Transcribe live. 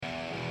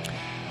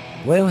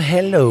Well,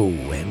 hello,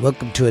 and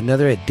welcome to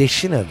another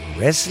edition of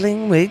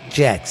Wrestling with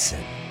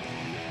Jaxson.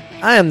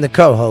 I am the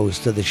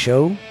co-host of the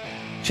show.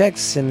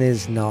 Jaxson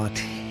is not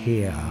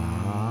here,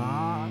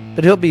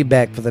 but he'll be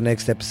back for the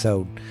next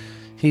episode.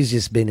 He's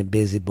just been a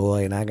busy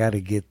boy, and I got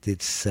to get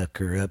this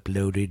sucker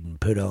uploaded and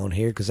put on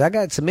here, because I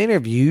got some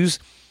interviews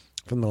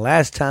from the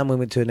last time we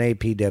went to an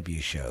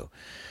APW show.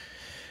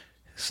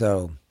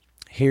 So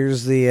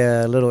here's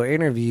the little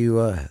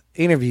interview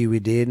we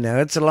did. Now,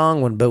 it's a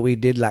long one, but we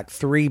did like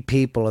 3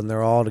 people, and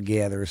they're all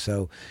together.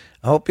 So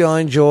I hope y'all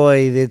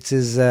enjoy. This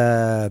is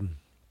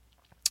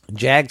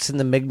Jaxson,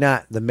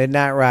 the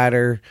Midnight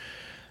Rider,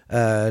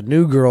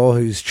 new girl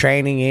who's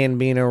training and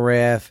being a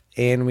ref.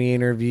 And we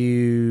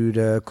interviewed,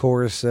 of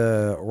course,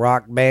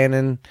 Rock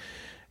Bannon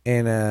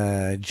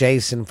and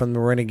Jason from the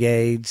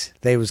Renegades.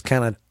 They was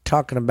kind of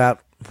talking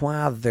about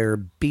why their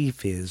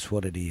beef is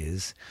what it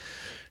is.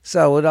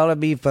 So it ought to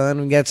be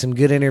fun. We got some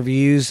good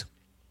interviews.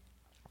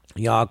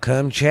 Y'all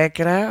come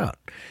check it out.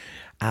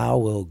 I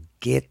will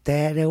get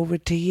that over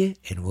to you,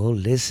 and we'll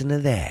listen to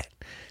that.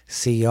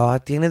 See y'all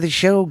at the end of the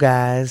show,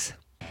 guys.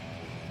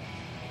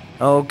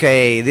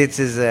 Okay, this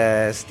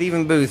is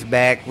Stephen Booth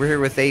back. We're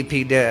here with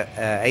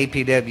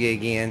APW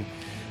again.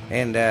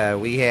 And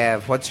we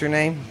have, what's her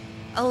name?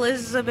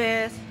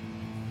 Elizabeth.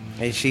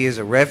 And she is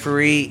a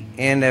referee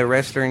and a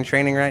wrestler in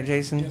training, right,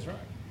 Jason? That's right.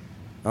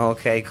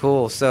 Okay,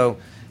 cool. So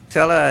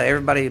tell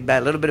everybody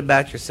a little bit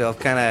about yourself,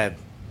 kind of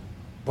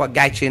what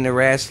got you into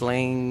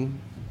wrestling,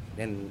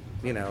 and,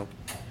 you know.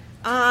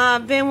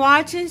 I've been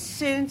watching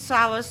since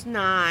I was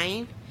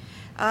 9.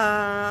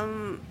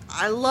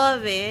 I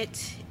love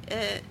it.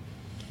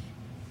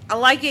 I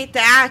like it,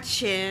 the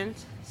action.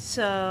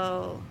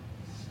 So.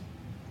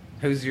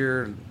 Who's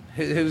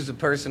the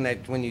person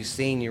that when you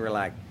seen you were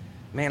like,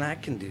 man, I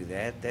can do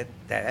that.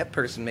 That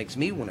person makes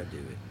me want to do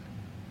it.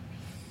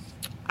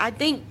 I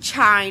think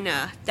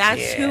China.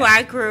 That's who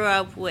I grew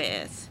up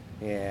with.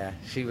 Yeah,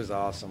 she was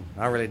awesome.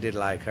 I really did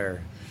like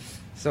her.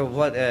 So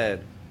what, I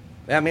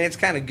mean, it's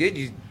kind of good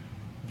you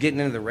getting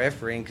into the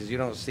refereeing, because you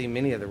don't see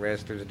many of the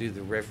wrestlers do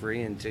the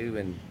refereeing too.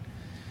 And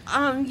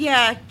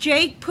yeah,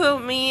 Jake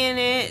put me in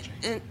it,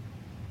 and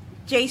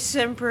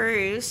Jason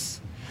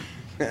Bruce.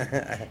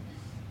 And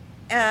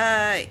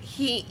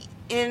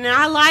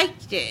I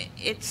liked it.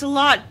 It's a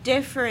lot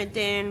different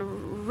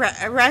than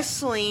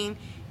wrestling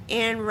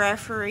and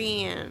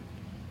refereeing.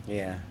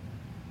 Yeah,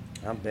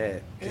 I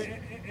bet.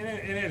 And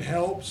it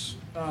helps.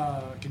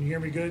 Can you hear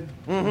me good?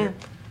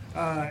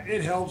 Mm-hmm.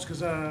 It helps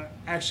because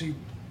actually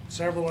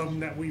several of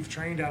them that we've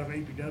trained out of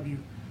APW,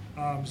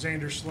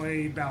 Xander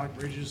Slade, Balak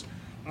Bridges,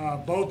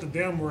 both of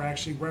them were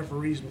actually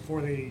referees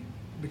before they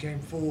became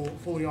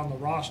fully on the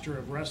roster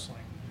of wrestling.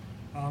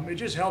 It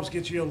just helps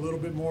get you a little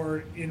bit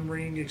more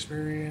in-ring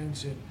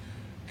experience, and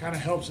kind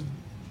of helps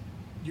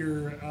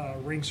your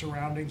ring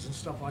surroundings and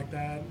stuff like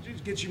that. It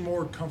just gets you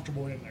more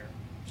comfortable in there.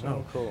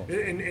 So, cool.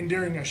 And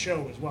during a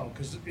show as well,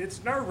 because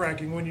it's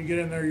nerve-wracking when you get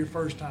in there your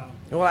first time.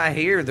 Well, I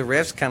hear the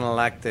ref's kind of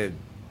like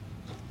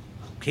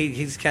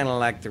he's kind of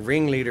like the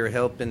ringleader,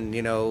 helping,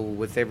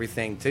 with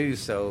everything too.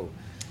 So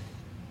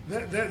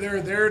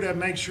they're there to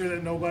make sure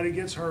that nobody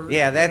gets hurt.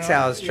 Yeah, that's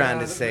how I was trying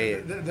to say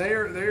it.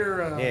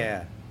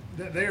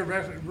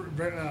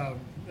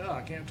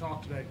 I can't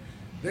talk today.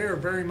 They are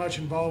very much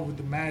involved with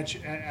the match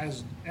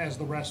as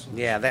the wrestlers.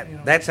 Yeah,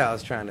 that's how I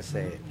was trying to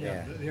say it.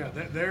 Yeah.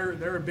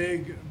 They're a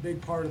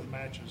big part of the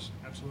matches.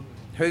 Absolutely.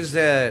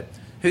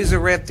 Who's a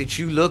rep that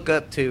you look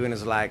up to and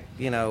is like,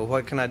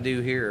 what can I do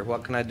here?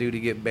 What can I do to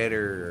get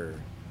better?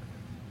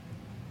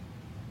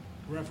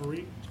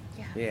 Referee.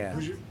 Yeah.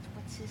 What's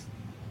his?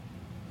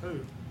 Who? The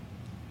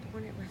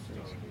one that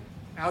referees.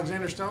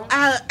 Alexander Stone.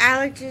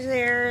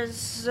 Alexander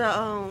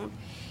Stone.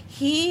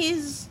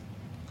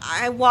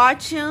 I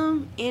watch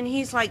him, and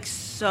he's like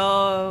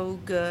so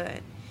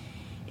good,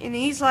 and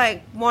he's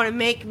like want to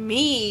make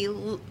me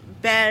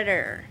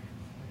better,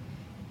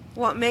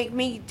 make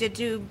me to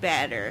do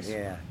better.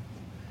 Yeah.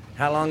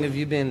 How long have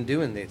you been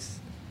doing this?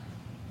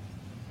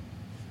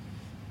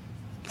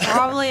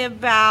 Probably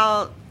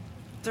about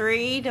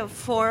 3 to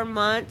 4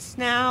 months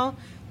now,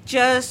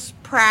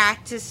 just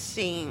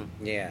practicing.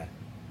 Yeah.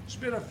 She's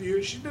been a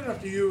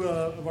few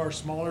of our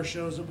smaller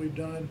shows that we've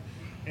done,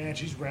 and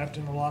she's wrapped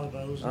in a lot of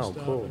those and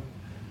stuff. Cool. And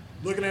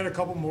looking at a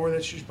couple more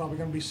that she's probably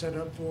going to be set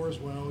up for as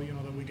well,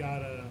 that we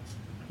got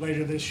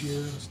later this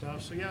year and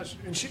stuff. So, yeah,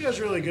 and she does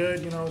really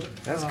good,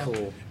 That's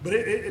cool. But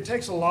it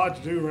takes a lot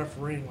to do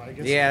refereeing.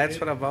 That's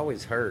what I've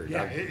always heard.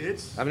 Yeah,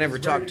 I've never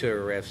talked to a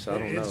ref, so I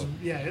don't know.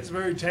 Yeah, it's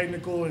very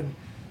technical, and,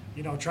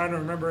 trying to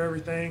remember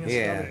everything and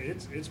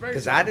stuff. It's very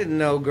Because I didn't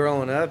know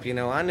growing up,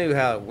 I knew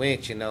how it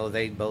went,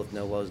 they both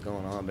know what was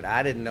going on, but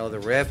I didn't know the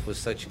ref was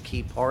such a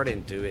key part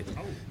into it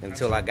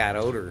until I got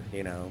older,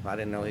 I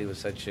didn't know he was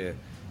such a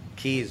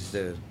key as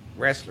the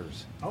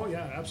wrestlers. Oh,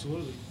 yeah,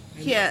 absolutely.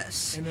 And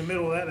yes. In the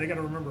middle of that, they got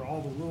to remember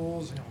all the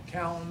rules,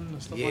 counting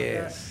and stuff like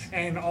that.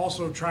 And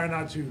also try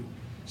not to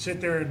sit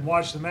there and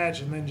watch the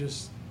match and then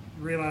just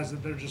realize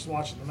that they're just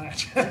watching the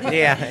match.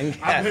 Yeah.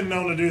 I've been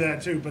known to do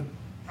that too, but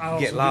I also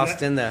Get do lost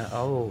that. in the,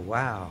 oh,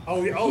 wow.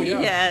 Oh,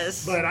 yeah.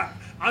 Yes. But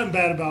I'm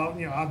bad about,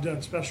 I've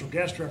done special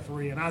guest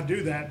referee, and I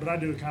do that, but I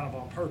do it kind of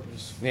on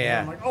purpose.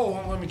 Yeah. I'm like, oh,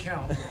 well, let me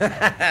count.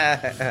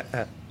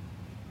 That's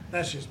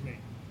just me.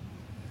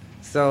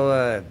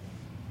 So,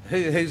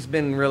 who's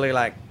been really,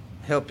 like,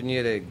 helping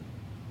you to,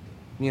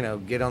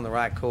 get on the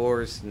right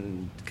course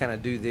and kind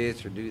of do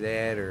this or do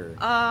that? Or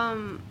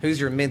who's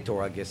your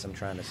mentor, I guess I'm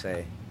trying to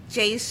say?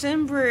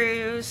 Jason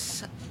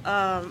Bruce,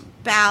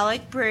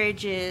 Balak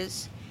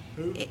Bridges,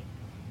 Who?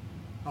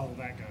 Oh,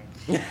 that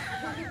guy.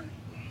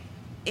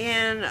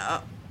 and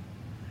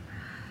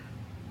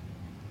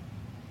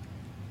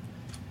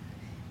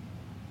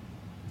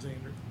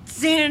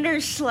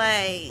Xander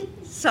Slade.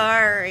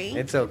 Sorry.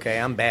 It's okay.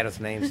 I'm bad with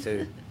names,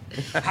 too.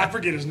 I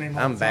forget his name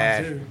all I'm the time,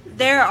 bad. too.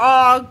 They're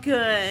all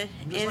good,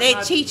 Just and like they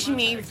my- teach my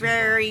me tag team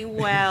very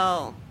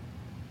well.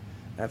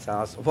 That's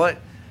awesome.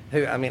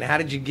 How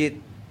did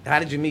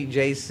you meet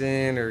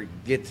Jason or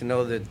get to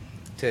know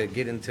to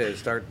get into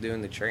start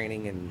doing the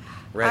training and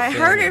I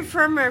wrestling? heard it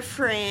from a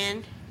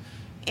friend,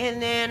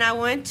 and then I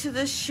went to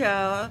the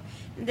show.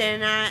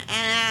 Then I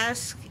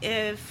asked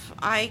if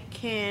I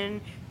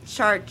can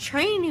start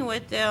training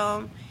with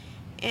them,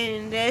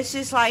 and this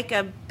is like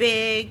a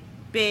big,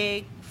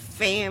 big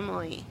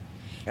family,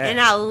 and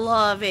I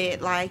love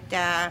it like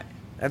that.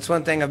 That's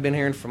one thing I've been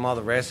hearing from all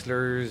the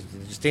wrestlers,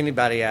 just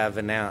anybody I've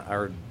announced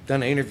or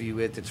done an interview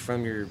with that's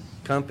from your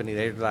company.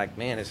 They're like,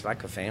 man, it's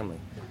like a family.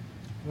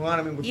 Well,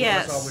 I mean, with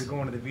Yes. us always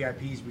going to the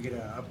VIPs, we get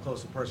a up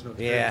close and personal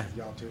Yeah. experience with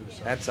y'all too.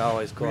 So. That's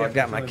always cool. We I've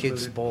got have my fun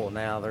kids included. spoiled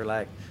now. They're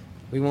like,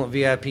 we want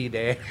VIP,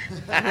 Dad.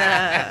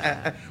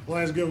 Well,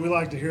 that's good. We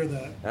like to hear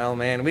that. Oh,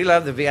 man, we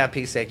love the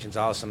VIP section's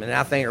awesome, and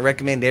I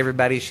recommend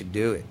everybody should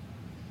do it.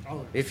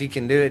 Oh, If you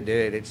can do it, do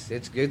it.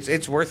 It's good.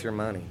 It's worth your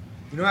money.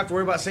 You don't have to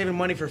worry about saving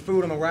money for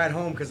food on the ride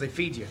home because they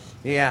feed you.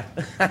 Yeah.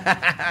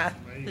 there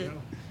you go.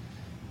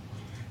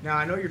 Now,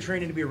 I know you're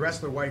training to be a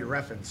wrestler while you're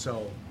reffing,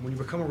 so when you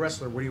become a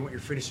wrestler, what do you want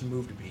your finishing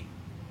move to be?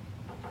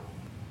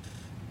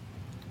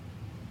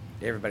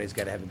 Everybody's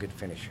got to have a good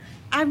finisher.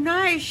 I'm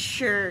not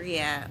sure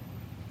yet.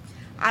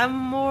 I'm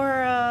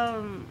more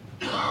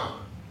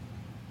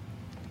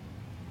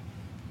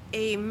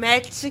a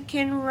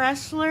Mexican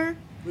wrestler,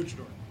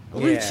 Luchador.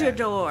 Yeah.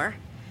 luchador,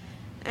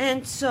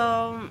 and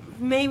so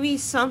maybe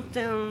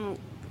something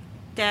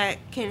that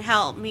can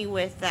help me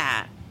with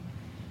that.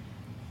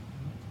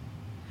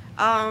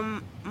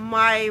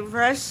 My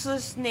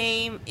wrestler's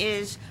name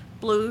is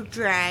Blue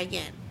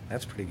Dragon.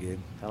 That's pretty good.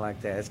 I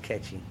like that. It's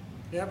catchy.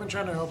 Yeah, I've been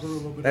trying to help her a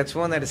little bit. That's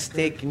one that'll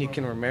stick and you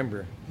can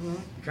remember.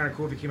 Kind of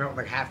cool if you came out with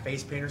like half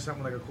face paint or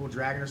something, like a cool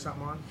dragon or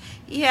something on.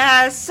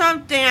 Yeah,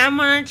 something. I'm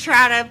gonna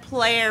try to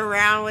play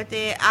around with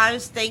it. I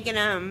was thinking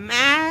of a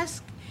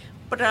mask,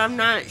 but I'm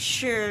not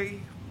sure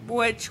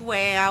which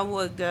way I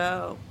would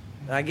go.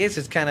 I guess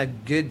it's kind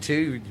of good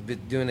too,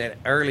 but doing that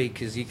early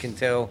because you can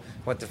tell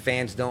what the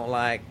fans don't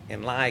like,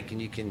 and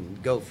you can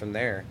go from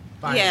there.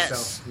 Find Yes.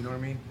 yourself, you know what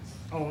I mean?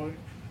 Oh,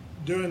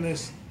 doing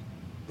this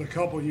the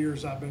couple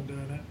years I've been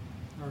doing it,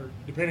 or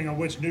depending on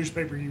which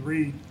newspaper you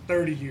read,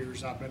 30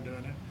 years I've been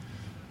doing it.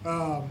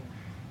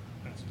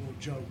 That's a little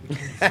joke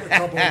between a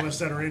couple of us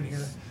that are in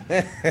here.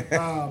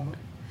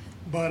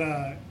 But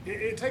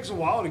it takes a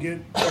while to get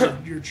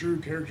your true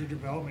character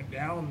development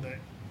down. That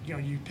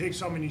you pick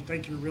something you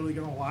think you're really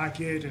gonna like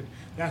it, and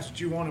that's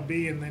what you want to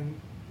be, and then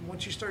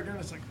once you start doing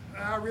it, it's like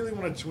I really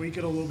want to tweak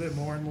it a little bit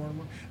more and more and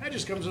more. That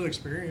just comes with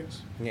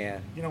experience. Yeah.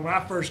 When I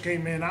first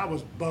came in, I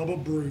was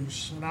Bubba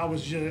Bruce, and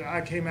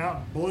I came out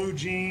in blue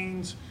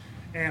jeans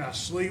and a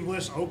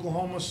sleeveless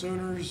Oklahoma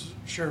Sooners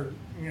shirt.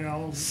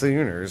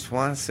 Sooners.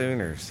 Why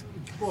Sooners?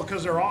 Well,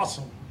 because they're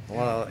awesome.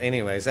 Well,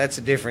 anyways, that's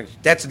a different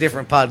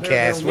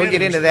podcast. They're We'll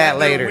get winners. into that They're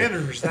later.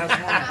 Winners. That's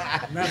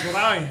why. And that's what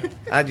I am.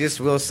 I just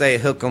will say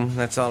hook 'em.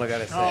 That's all I got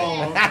to say.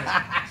 Oh, okay.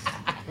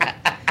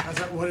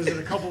 What is it?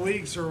 A couple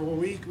weeks or a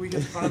week? We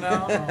get to find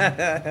out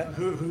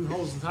who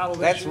holds the title.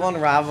 That's this year? one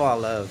rival I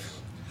love.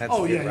 That's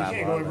Oh a good yeah, you rival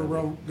can't go I ever love.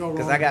 go wrong.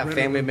 Because I got with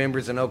family Red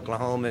members in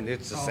Oklahoma, and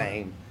it's the Oh,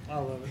 same. I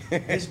love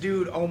it. This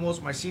dude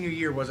almost my senior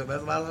year was it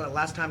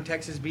last time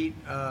Texas beat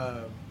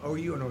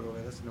OU? No,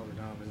 that's Notre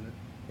Dame, isn't it?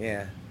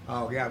 Yeah.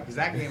 Oh yeah, because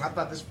that game I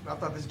thought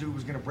this dude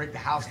was gonna break the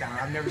house down.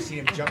 I've never seen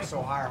him jump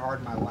so high or hard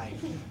in my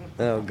life.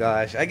 Oh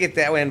gosh, I get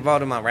that way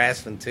involved in my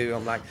wrestling too.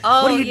 I'm like,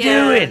 Oh, what are you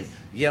yes. doing?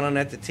 Yelling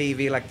at the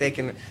TV like they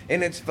can,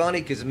 and it's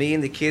funny because me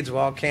and the kids will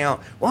all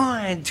count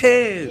 1,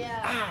 2,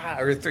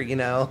 or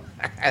 3. Oh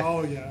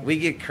yeah. We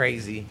get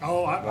crazy.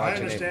 Oh, I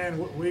watching it.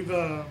 understand. We've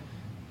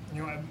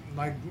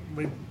like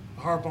we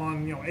harp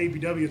on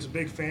APW. It's a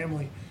big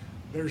family.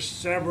 There's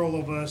several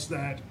of us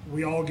that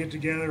we all get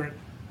together at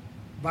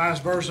vice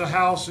versa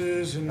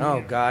houses and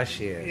Oh gosh,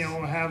 yes.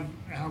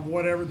 have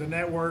whatever the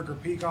network or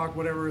Peacock,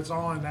 whatever it's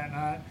on that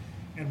night,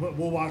 and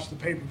we'll watch the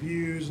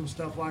pay-per-views and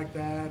stuff like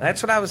that.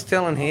 That's what I was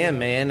telling him,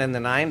 man. In the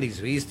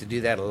 90s, we used to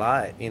do that a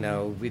lot.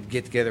 We'd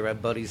get together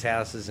at buddies'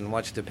 houses and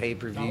watch the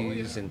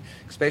pay-per-views, and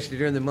especially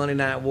during the Monday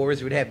Night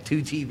Wars, we'd have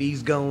 2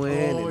 TVs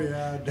going. Oh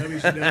yeah,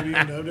 WCW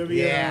and WWF.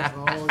 Yeah.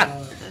 Oh,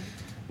 yeah.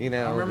 You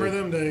know, I remember the-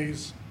 them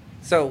days.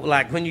 So,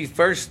 like, when you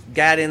first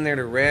got in there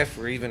to ref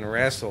or even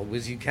wrestle,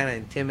 was you kind of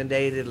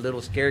intimidated, a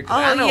little scared? 'Cause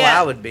I know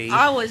I would be.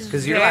 I was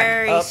because you're like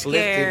very uplifted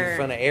scared. in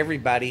front of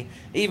everybody.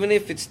 Even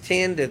if it's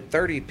 10 to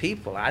 30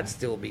 people, I'd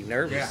still be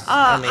nervous.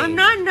 Yeah. I'm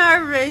not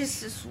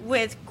nervous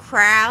with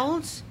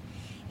crowds.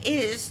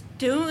 Is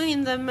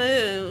doing the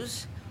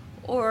moves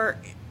or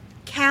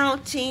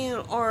counting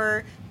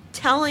or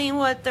telling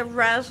what the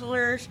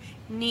wrestlers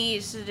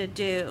needs to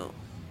do.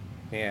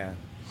 Yeah.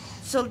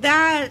 So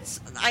that's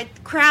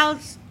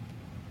crowds.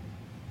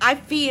 I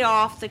feed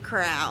off the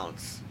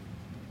crowds.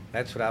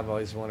 That's what I've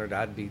always wondered.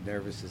 I'd be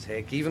nervous as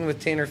heck. Even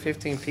with 10 or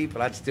 15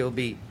 people, I'd still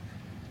be.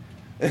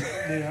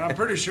 Yeah, I'm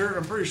pretty sure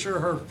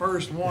her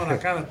first one, I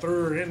kind of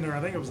threw her in there. I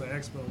think it was the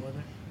Expo, wasn't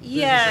it?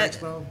 Yeah. Business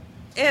Expo.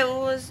 It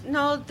was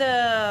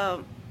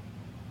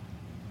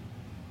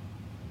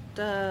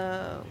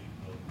the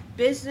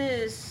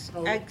business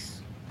Oh,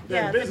 X. Yeah,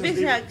 Yeah, the business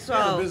Yeah,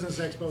 expo. the Business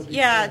Expo.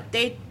 Yeah,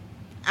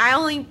 I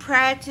only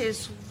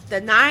practiced the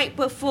night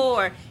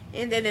before,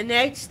 and then the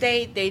next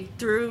day they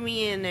threw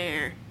me in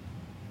there.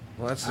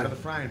 Well, that's Out of the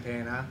frying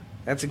pan, huh?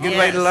 That's a good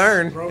way to Yes.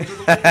 learn. Throw to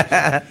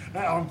the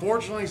wolves.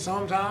 Unfortunately,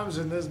 sometimes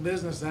in this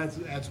business,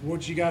 that's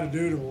what you got to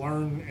do to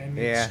learn and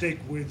Yeah. stick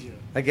with you.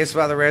 I guess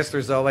why the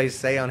wrestlers always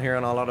say on here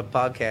on a lot of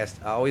podcasts,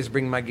 I always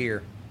bring my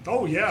gear.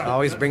 Oh yeah, I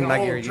always bring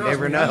my gear. You trust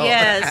never me, know.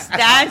 Yes,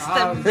 that's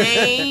the Um,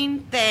 main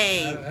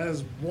thing. That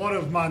is one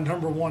of my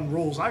number one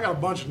rules. I got a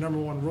bunch of number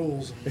one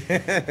rules.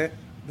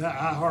 That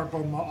I harp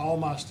on all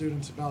my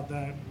students about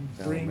that.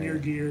 Oh, Bring man. your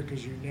gear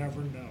because you never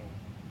know.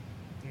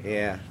 You know,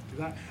 Yeah.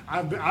 'cause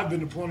I've been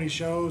to plenty of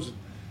shows. And,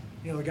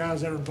 you know, the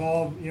guys that are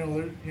involved.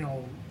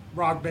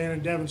 Rock Band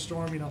and Devon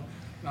Storm. You know,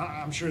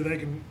 I'm sure they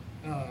can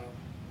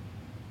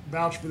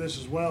vouch for this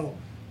as well.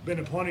 Been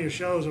to plenty of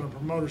shows and a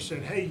promoter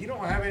said, "Hey, you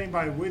don't have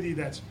anybody with you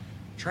that's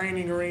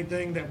training or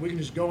anything that we can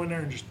just go in there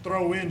and just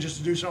throw in just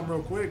to do something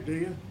real quick, do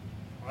you?"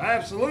 Well,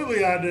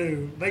 absolutely I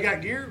do. They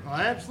got gear? Well,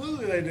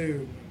 absolutely they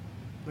do.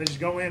 They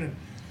just go in and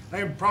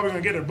they're probably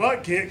gonna get their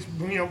butt kicked,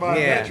 by Yeah.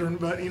 a veteran,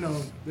 but it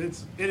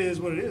is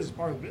what it is. It's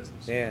part of the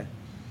business. Yeah.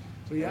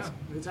 So yeah,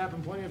 it's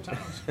happened plenty of times.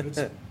 It's,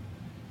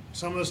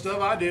 some of the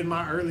stuff I did in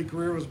my early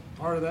career was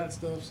part of that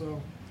stuff.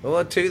 So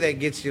Well, too, that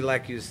gets you,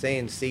 like you were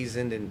saying,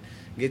 seasoned and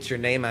gets your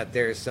name out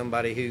there as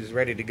somebody who's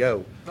ready to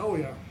go. oh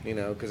yeah. You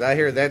know, because I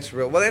hear that's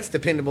real. Well, that's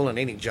dependable in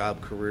any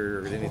job, career,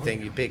 or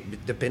anything you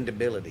pick.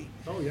 Dependability.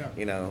 Oh yeah.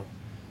 You know.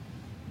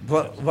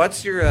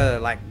 What's your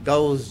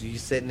goals? You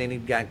setting any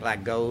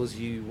goals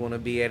you want to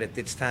be at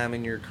this time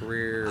in your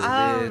career,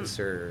 or this,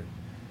 or?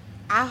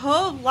 I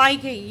hope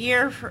like a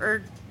year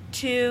or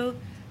two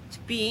to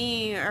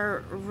be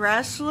a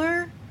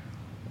wrestler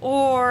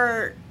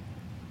or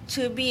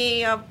to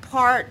be a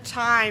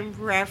part-time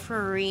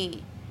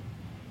referee.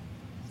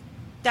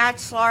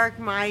 That's like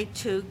my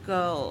two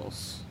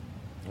goals.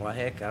 Well,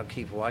 heck, I'll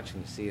keep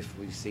watching to see if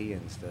we see you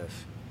and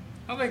stuff.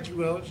 I think you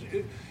will.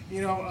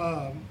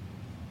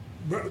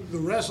 The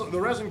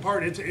wrestling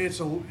part, it's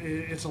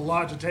a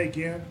lot to take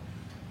in,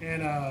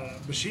 and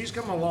but she's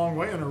come a long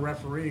way in her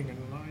refereeing,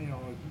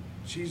 and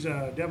she's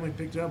definitely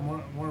picked up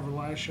one of her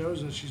last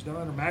shows that she's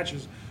done, her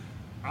matches.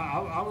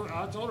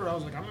 I told her, I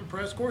was like, I'm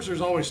impressed. Of course,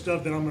 there's always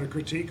stuff that I'm going to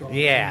critique on,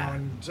 Yeah.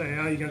 and say,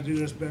 oh, you got to do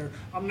this better.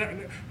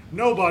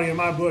 Nobody in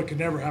my book can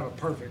never have a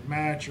perfect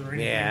match or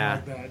anything Yeah.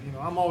 like that.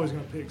 I'm always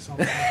going to pick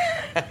something.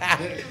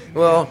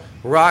 Well,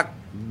 Rock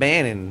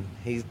Bannon,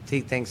 he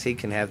thinks he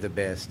can have the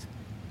best.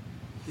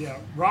 Yeah,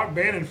 Rock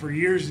Bannon for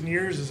years and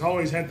years has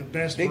always had the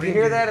best. Did you ring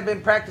hear gear. that? I've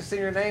been practicing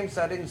your name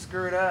so I didn't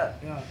screw it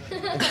up.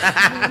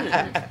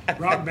 Yeah.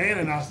 Rock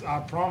Bannon, I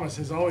promise,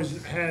 has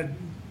always had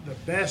the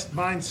best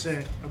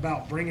mindset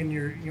about bringing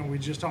your, we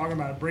just talking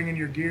about bringing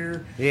your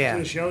gear Yeah. to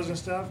the shows and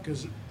stuff,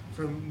 because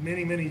for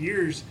many, many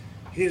years,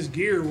 his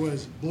gear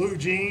was blue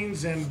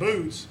jeans and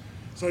boots.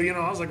 So,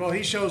 I was like, well,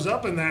 he shows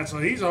up in that, so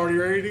he's already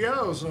ready to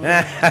go. So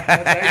that's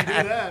how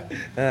you do that.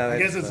 I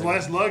guess it's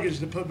less luggage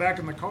to put back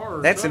in the car.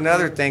 or That's something.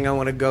 another thing I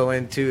want to go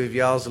into of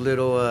y'all's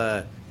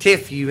little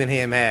tiff you and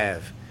him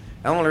have.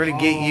 I want to really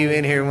get you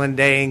in here one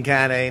day and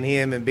kind of in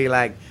him and be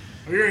like,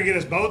 Are you going to get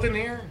us both in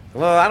here?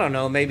 well, I don't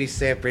know, maybe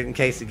separate in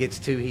case it gets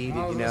too heated,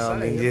 I was you gonna know. I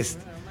say, mean, it just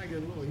might get a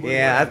little heated.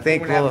 yeah, I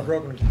think We're gonna have a we'll.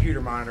 broken computer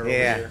monitor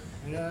Yeah. over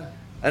here.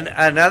 Yeah.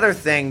 Another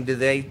thing, do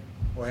they?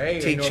 Well, hey,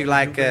 Teach know you the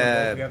like, new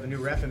ref, we have the new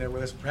ref in there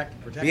with us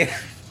protecting.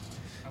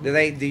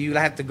 Yeah. Do you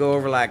have to go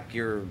over like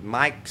your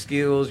mic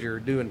skills? You're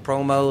doing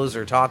promos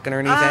or talking or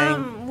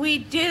anything? We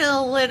did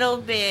a little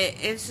bit.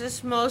 It's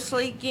just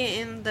mostly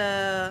getting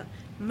the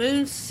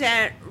moon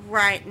set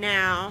right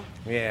now,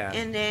 Yeah.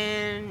 and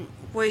then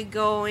we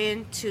go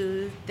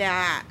into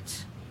that.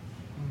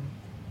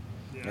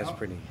 Yeah. That's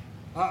pretty.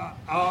 I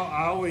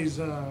always,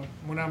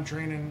 when I'm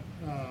training,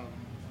 I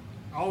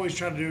always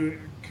try to do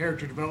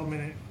character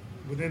development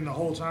within the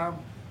whole time.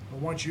 But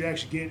once you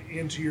actually get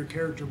into your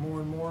character more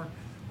and more,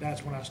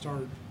 that's when I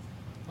started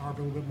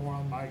harping a little bit more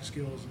on mic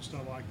skills and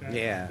stuff like that.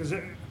 Yeah. Because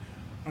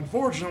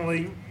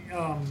unfortunately,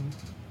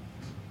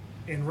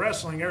 in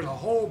wrestling, there's a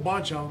whole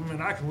bunch of them,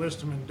 and I can list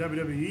them in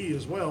WWE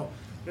as well.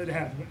 that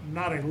have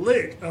not a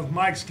lick of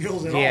mic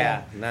skills at all.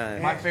 Yeah,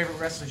 none. My favorite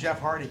wrestler, Jeff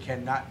Hardy,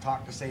 cannot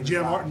talk to save his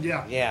Jeff life. Hardy,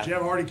 Yeah.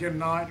 Jeff Hardy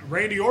cannot.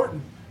 Randy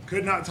Orton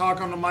could not talk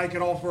on the mic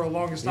at all for the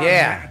longest time.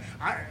 Yeah.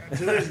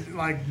 To this,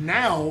 like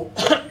now,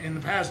 in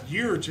the past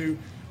year or two,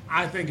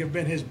 I think have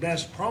been his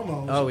best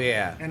promos. Oh,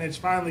 yeah. And it's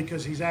finally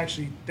because he's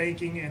actually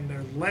thinking and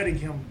they're letting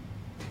him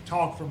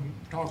talk from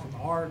the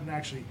heart and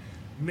actually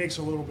mix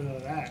a little bit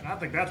of that. And I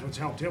think that's what's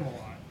helped him a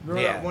lot.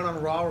 Remember Yeah. that one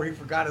on Raw where he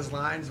forgot his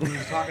lines when he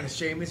was talking to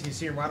Sheamus? And you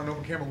see him right on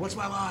over camera. What's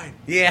my line?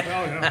 Yeah. Oh,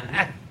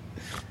 yeah.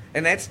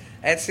 And that's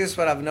just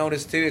what I've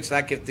noticed too. It's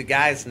like if the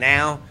guys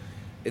now,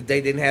 if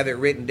they didn't have it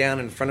written down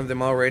in front of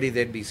them already,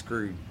 they'd be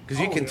screwed. Because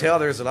you Oh, can yeah. tell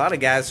there's a lot of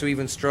guys who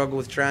even struggle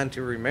with trying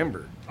to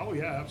remember. Oh,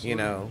 yeah, absolutely. You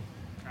know,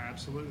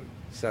 Absolutely.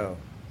 so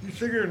You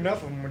figure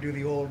enough of them would do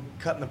the old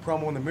cutting the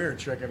promo in the mirror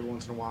trick every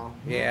once in a while.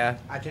 yeah,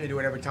 I tend to do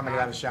it every time I get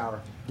out of the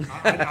shower.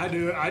 I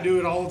do it. I do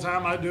it all the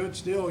time. I do it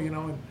still, you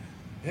know.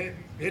 And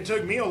it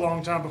took me a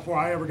long time before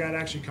I ever got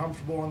actually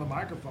comfortable on the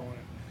microphone.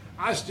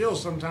 I still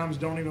sometimes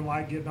don't even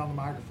like getting on the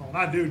microphone.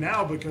 I do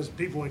now because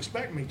people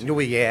expect me to, oh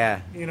yeah,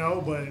 you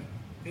know. But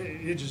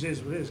it just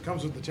is what it is. It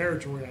comes with the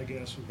territory, I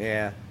guess. With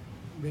yeah.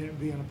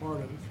 being a part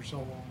of it for so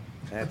long.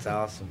 That's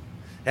awesome.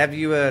 Have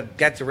you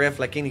got to ref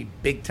like any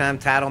big time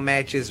title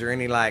matches or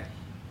any like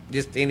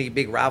just any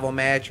big rival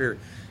match or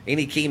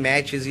any key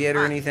matches yet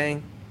or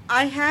anything?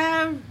 I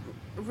have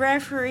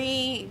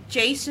referee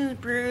Jason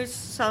Bruce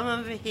some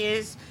of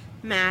his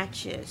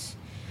matches.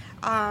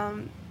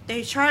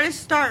 They try to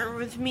start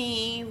with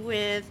me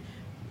with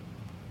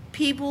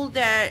people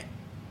that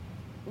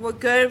were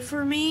good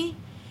for me,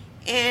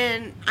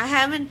 and I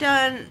haven't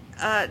done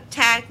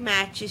tag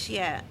matches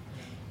yet.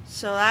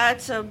 So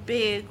that's a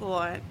big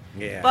one.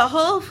 Yeah. But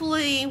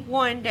hopefully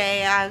one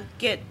day I'll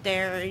get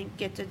there and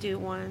get to do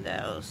one of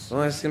those.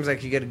 Well, it seems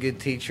like you got a good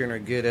teacher and a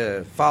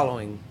good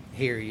following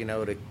here, you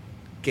know, to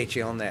get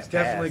you on that It's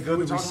definitely path. good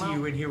Who that we we talking see about?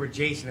 you in here with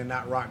Jason and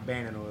not Rock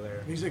Bannon over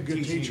there. He's a good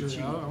Teaching teacher. you to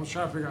cheat. I was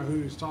trying to figure out who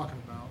he was talking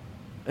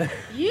about.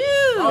 You!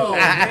 Oh,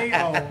 me?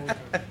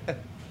 Oh,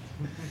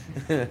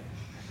 okay.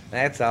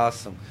 That's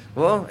awesome.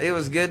 Well, it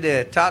was good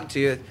to talk to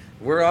you.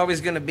 We're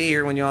always going to be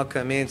here when y'all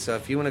come in, so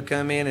if you want to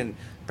come in and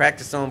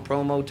practice on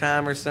promo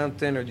time or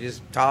something or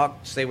just talk,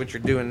 say what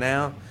you're doing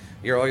now,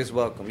 you're always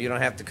welcome. You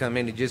don't have to come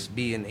in to just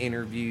be an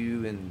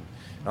interview and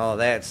all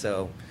that.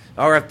 So,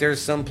 or if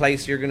there's some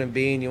place you're going to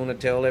be and you want to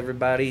tell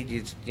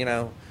everybody, you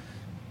know,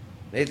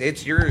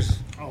 it's yours.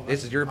 Oh,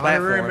 This is your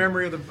Honorary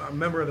platform.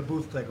 member of the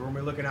booth clique. We're going to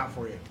be looking out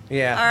for you.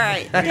 Yeah. All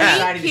right. Excited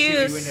Thank to see you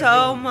you in that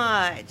so building.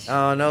 much.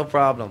 Oh, no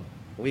problem.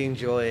 We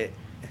enjoy it.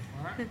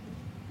 All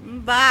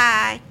right.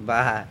 Bye.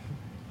 Bye.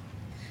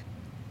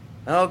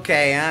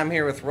 Okay, I'm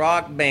here with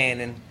Rock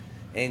Bannon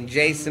and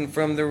Jason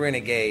from the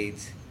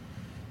Renegades.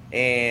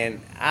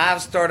 And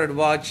I've started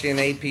watching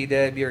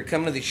APW, or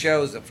coming to the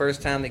shows the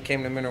first time they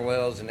came to Mineral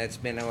Wells, and that's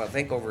been, I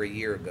think, over a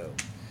year ago.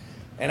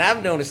 And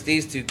I've noticed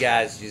these two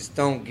guys just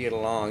don't get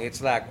along.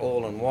 It's like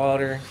oil and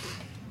water.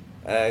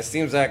 It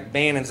seems like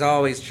Bannon's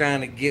always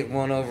trying to get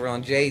one over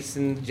on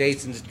Jason.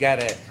 Jason's got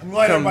to I'm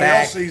glad come everybody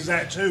back. else sees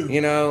that too. You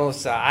know,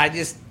 so I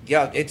just,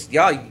 y'all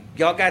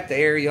got the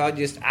air. Y'all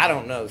just, I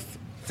don't know.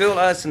 Fill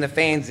us and the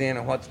fans in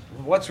on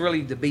what's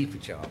really the beef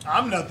with y'all.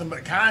 I'm nothing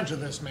but kind to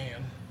this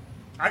man.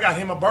 I got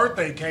him a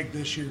birthday cake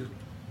this year.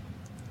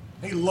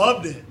 He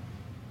loved it.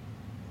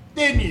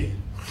 Didn't you?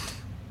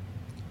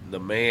 The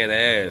man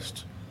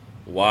asked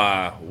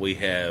why we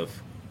have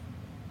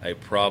a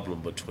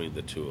problem between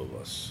the two of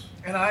us.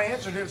 And I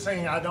answered it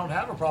saying, I don't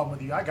have a problem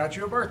with you. I got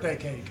you a birthday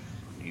cake.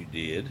 You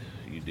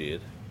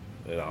did,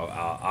 and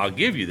I'll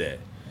give you that.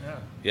 Yeah.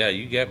 Yeah,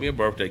 you got me a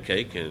birthday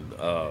cake, and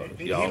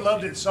He y'all,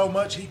 loved it so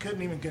much he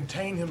couldn't even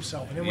contain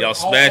himself. And it went Y'all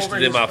all smashed over it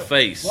in his my fa-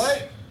 face.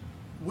 What?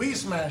 We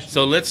smashed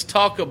So it. let's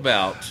talk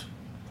about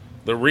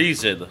the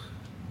reason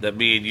that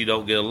me and you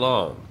don't get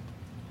along.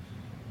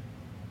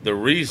 The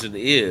reason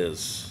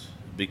is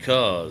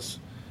because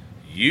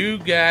you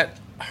got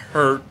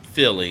hurt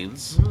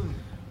feelings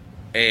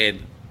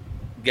and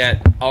got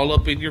all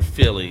up in your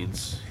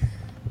feelings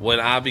when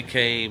I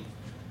became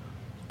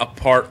a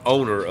part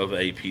owner of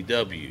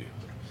APW.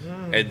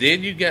 And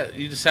then you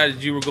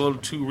decided you were going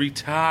to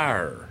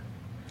retire.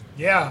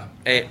 Yeah.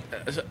 And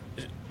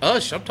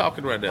Ush, I'm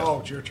talking right now. Oh,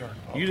 it's your turn.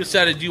 You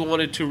decided you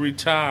wanted to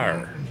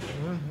retire.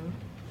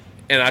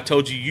 And I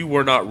told you you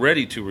were not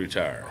ready to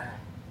retire.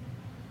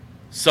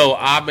 So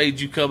I made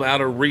you come out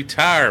of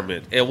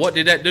retirement. And what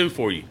did that do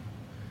for you?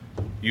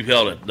 You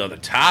held another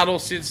title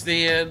since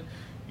then.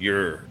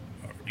 You're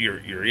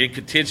in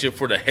contention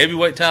for the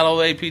heavyweight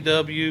title of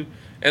APW.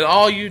 And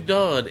all you've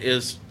done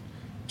is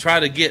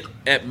try to get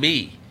at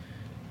me.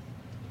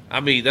 I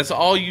mean, that's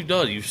all you've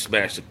done. You've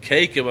smashed a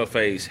cake in my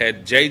face,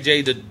 had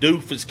JJ the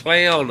doofus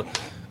clown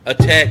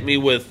attack me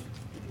with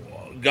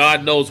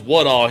God knows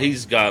what all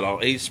he's got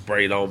on. He's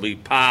sprayed on me,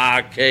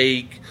 pie,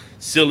 cake,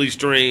 silly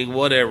string,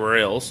 whatever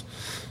else.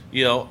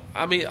 You know,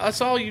 I mean,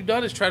 that's all you've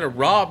done is try to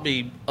rob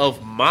me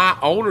of my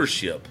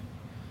ownership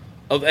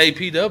of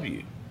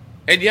APW.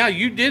 And yeah,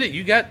 you did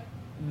it.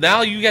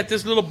 Now you got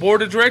this little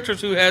board of directors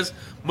who has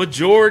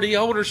majority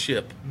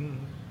ownership.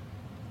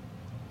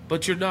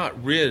 but you're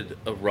not rid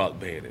of Rock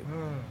Bannon.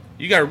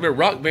 You got to remember,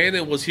 Rock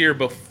Bannon was here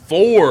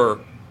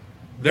before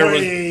there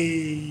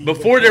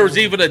was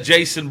even a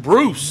Jason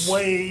Bruce.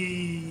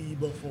 Way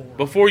before.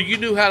 Before you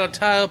knew how to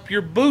tie up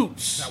your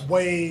boots.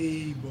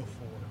 Way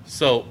before.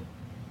 So,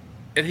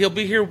 and he'll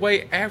be here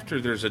way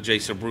after there's a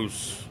Jason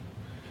Bruce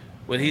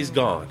when he's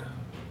gone.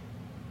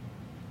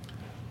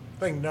 I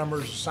think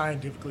numbers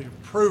scientifically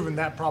have proven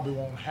that probably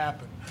won't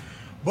happen.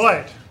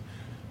 But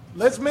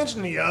let's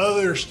mention the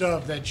other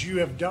stuff that you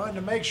have done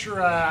to make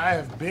sure I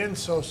have been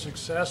so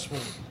successful.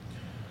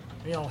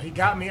 You know, he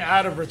got me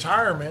out of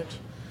retirement,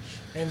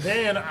 and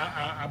then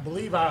I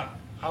believe I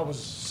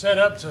was set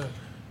up to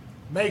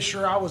make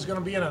sure I was going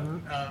to be in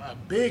a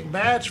big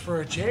match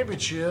for a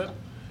championship,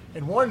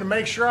 and wanted to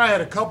make sure I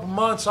had a couple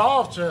months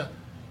off to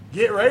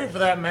get ready for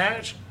that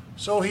match.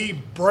 So he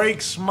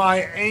breaks my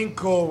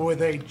ankle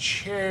with a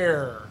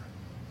chair.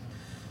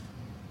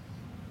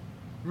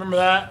 Remember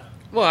that?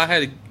 Well, I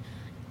had to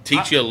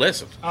teach you a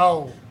lesson.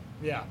 Oh,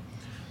 yeah.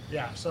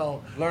 Yeah,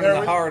 so Learning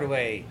the hard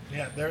way.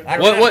 Yeah,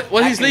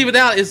 What he's leaving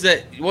out is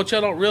that what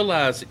y'all don't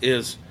realize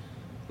is,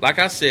 like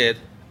I said,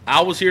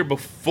 I was here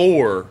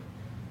before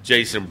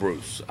Jason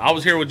Bruce. I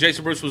was here when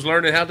Jason Bruce was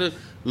learning how to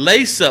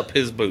lace up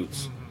his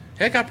boots. Mm-hmm.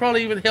 Heck, I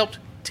probably even helped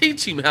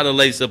teach him how to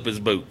lace up his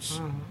boots.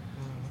 Mm-hmm.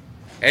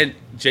 And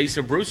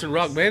Jason Bruce and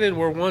Rock Bannon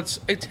were once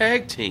a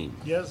tag team.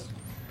 Yes.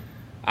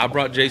 I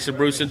brought Jason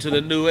Bruce into the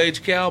New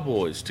Age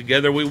Cowboys.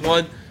 Together we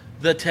won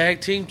the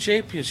tag team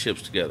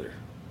championships together.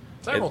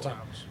 Several times.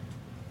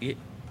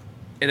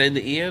 And in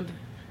the end,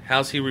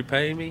 how's he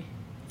repaying me?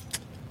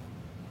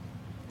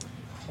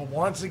 Well,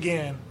 once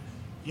again,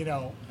 you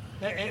know,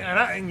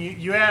 and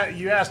you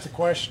asked a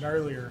question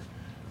earlier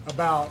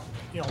about,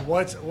 you know,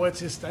 what's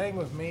his thing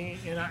with me,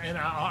 and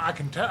I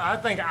can tell. I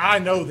think I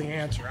know the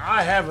answer.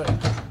 I have an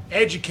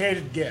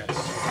educated guess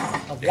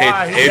of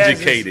why he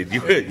educated.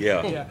 Has this,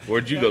 yeah.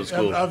 Where'd you go to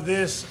school? Of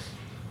this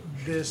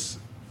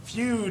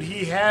feud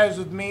he has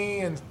with me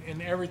and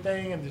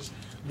everything, and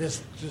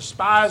this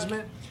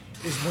despisement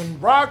is when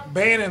Rock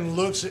Bannon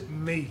looks at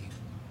me,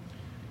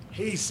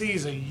 he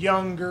sees a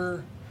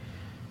younger,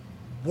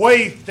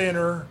 way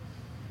thinner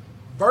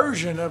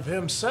version of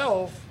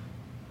himself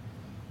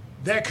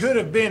that could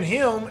have been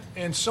him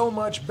and so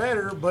much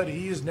better, but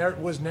he was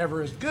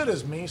never as good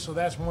as me, so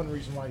that's one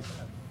reason why he's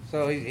not.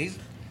 So he's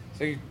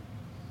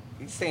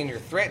saying you're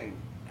threatened.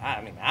 I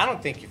mean, I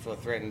don't think you feel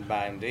threatened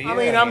by him, do you?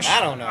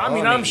 I don't know.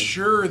 I'm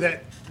sure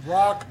that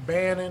Rock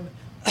Bannon,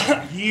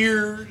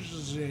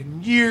 years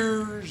and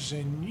years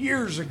and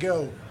years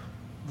ago,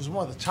 was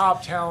one of the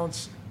top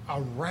talents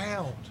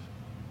around.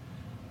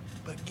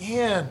 But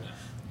again,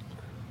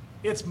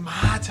 it's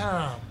my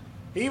time.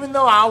 Even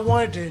though I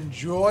wanted to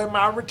enjoy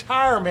my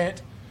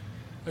retirement,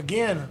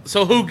 again.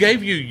 So who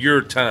gave you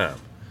your time?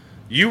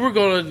 You were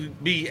going to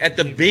be at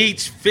the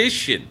beach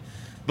fishing,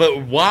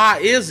 but why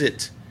is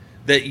it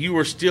that you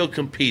are still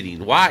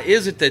competing? Why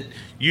is it that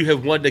you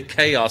have won the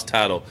Chaos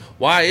title?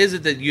 Why is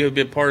it that you have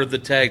been part of the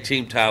tag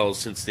team titles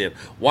since then?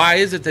 Why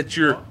is it that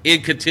you're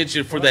in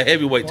contention for the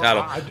heavyweight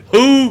title?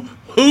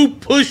 Who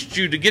pushed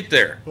you to get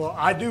there? Well,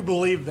 I do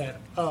believe that.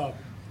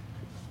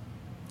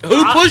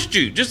 Who pushed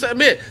you? Just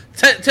admit.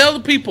 Tell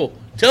the people.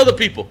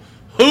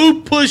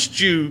 Who pushed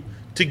you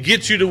to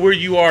get you to where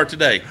you are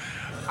today?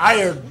 I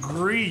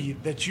agree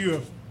that you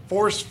have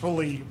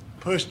forcefully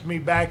pushed me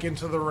back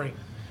into the ring.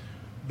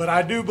 But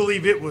I do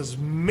believe it was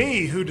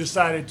me who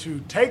decided to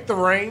take the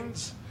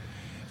reins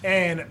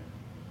and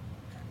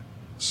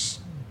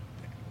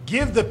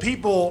give the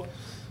people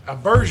a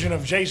version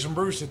of Jason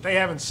Bruce that they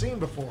haven't seen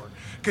before.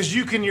 Because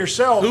you can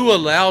yourself... Who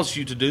allows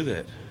you to do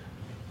that?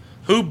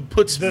 Who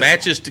puts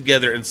matches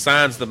together and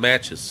signs the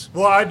matches?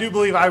 Well, I do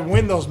believe I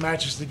win those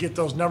matches to get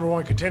those number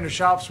one contender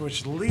shops,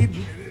 which leads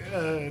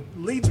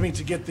me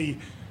to get the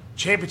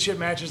championship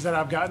matches that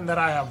I've gotten that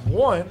I have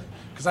won.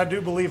 Because I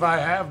do believe I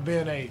have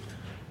been a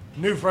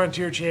New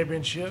Frontier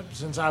Championship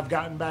since I've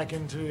gotten back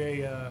into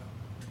a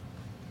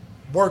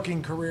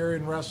working career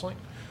in wrestling.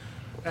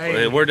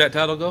 And where'd that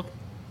title go?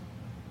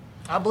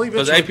 I believe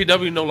it's... Because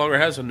APW no longer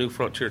has a New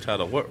Frontier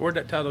title. Where'd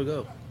that title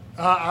go?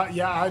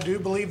 Yeah, I do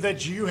believe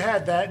that you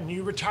had that and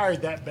you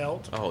retired that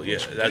belt. Oh, yeah,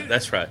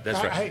 that's right.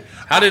 That's right. Hey,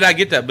 how did I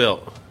get that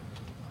belt?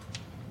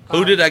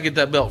 Who did I get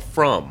that belt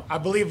from? I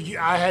believe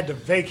I had to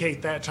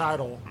vacate that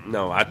title.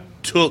 No, I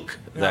took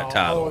that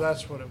title. Oh,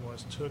 that's what it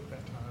was. Took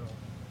that title.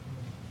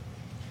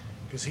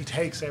 Because he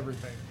takes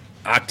everything.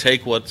 I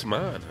take what's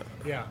mine.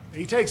 Yeah,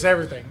 he takes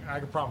everything. I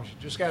can promise you.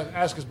 Just gotta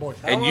ask his boy.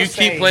 And you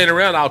keep playing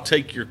around, I'll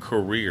take your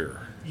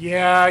career.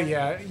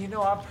 Yeah. You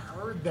know, I've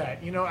heard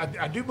that. You know,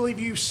 I do believe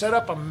you set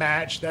up a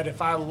match that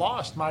if I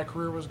lost, my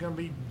career was going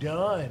to be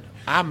done.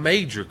 I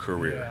made your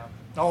career.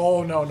 Yeah.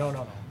 Oh,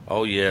 no.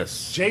 Oh,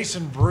 yes.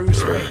 Jason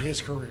Bruce made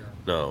his career.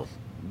 No.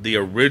 The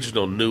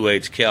original New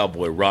Age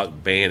Cowboy, Rock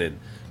Bannon,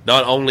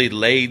 not only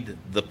laid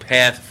the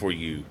path for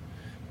you,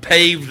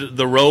 paved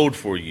the road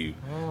for you,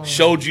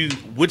 showed you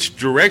which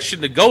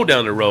direction to go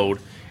down the road,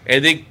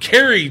 and then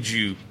carried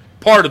you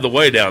part of the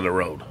way down the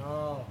road.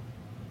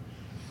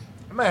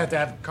 I might have to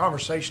have a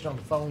conversation on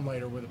the phone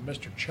later with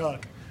Mr.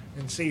 Chuck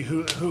and see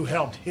who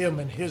helped him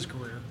in his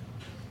career.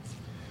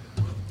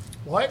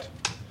 What?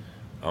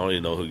 I don't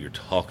even know who you're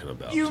talking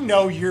about. You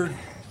know your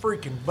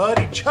freaking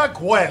buddy,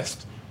 Chuck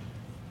West.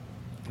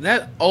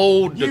 That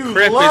old, You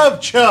decrepit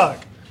love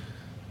Chuck.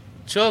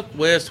 Chuck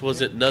West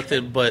wasn't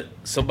nothing but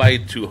somebody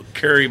to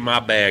carry my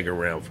bag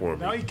around for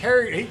me. No, he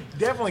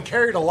definitely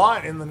carried a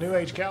lot in the New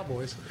Age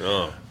Cowboys.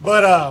 Oh.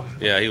 But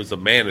Yeah, he was the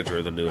manager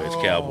of the New Age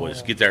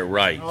Cowboys. Get that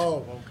right. oh,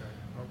 okay.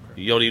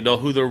 You don't even know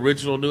who the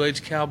original New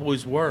Age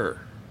Cowboys were,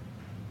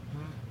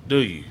 do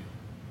you?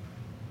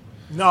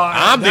 No,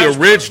 I'm the that's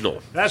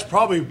original. That's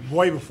probably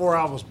way before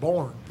I was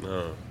born.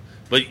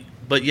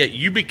 But yet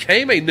you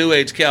became a New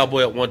Age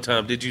Cowboy at one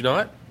time, did you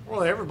not?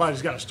 Well,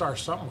 everybody's got to start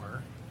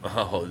somewhere.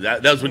 Oh,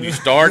 that was when you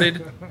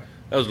started?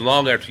 That was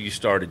long after you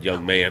started,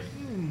 young man.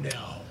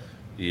 No,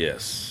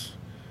 Yes.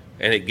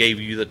 And it gave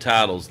you the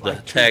titles, the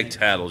Like tag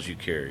titles you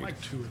carried. like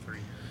 2 or 3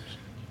 years.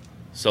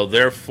 So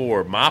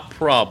therefore, my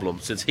problem,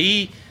 since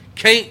he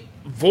can't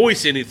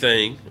voice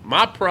anything,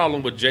 my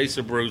problem with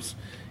Jason Bruce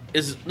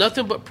is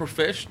nothing but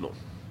professional.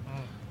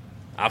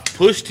 I've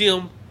pushed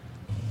him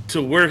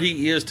to where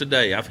he is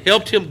today. I've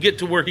helped him get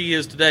to where he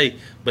is today,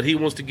 but he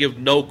wants to give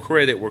no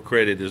credit where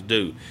credit is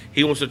due.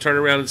 He wants to turn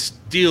around and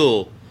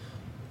steal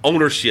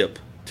ownership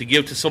to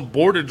give to some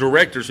board of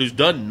directors who's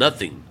done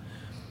nothing.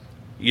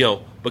 You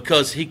know,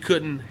 because he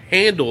couldn't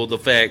handle the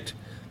fact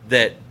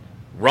that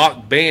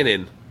Rock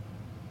Bannon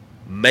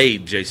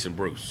made Jason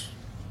Bruce.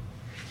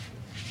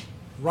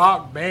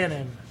 Rock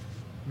Bannon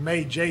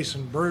made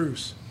Jason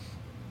Bruce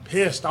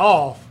pissed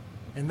off,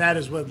 and that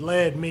is what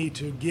led me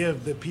to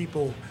give the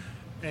people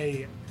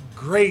a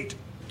great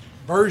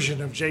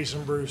version of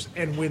Jason Bruce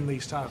and win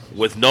these titles.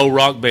 With no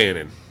Rock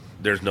Bannon,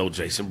 there's no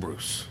Jason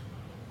Bruce.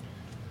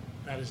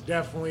 That is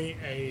definitely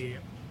a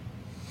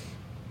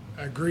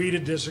agree to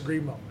disagree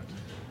moment.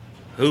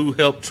 Who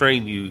helped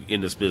train you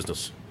in this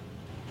business?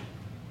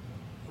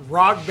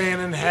 Rock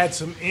Bannon had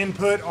some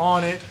input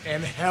on it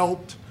and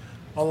helped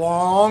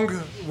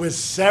along with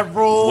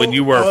several When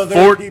you were a other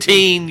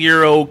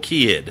 14-year-old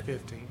kid.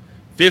 15.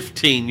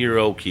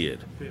 15-year-old kid.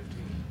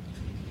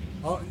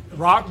 15.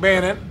 Rock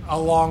Bannon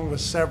along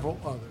with several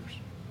others.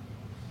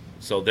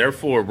 So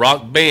therefore,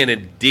 Rock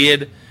Bannon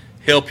did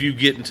help you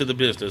get into the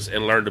business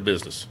and learn the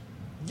business.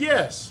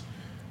 Yes.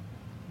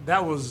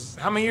 That was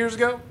how many years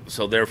ago?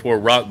 So therefore,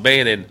 Rock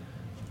Bannon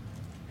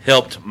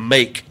helped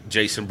make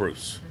Jason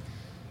Bruce.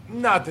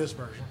 Not this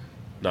version.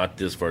 Not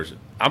this version.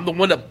 I'm the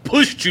one that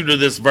pushed you to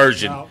this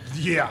version.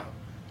 Yeah.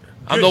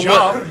 I'm Good the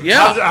job. one.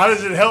 Yeah. How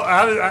does it help?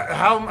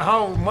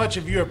 How much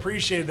have you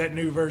appreciated that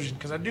new version?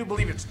 Because I do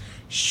believe it's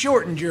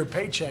shortened your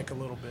paycheck a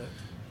little bit.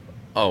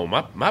 Oh,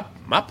 my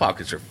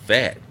pockets are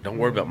fat. Don't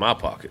worry about my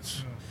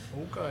pockets.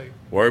 Okay.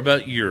 Worry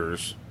about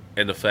yours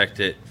and the fact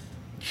that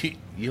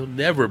you'll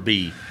never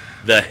be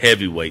the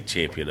heavyweight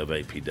champion of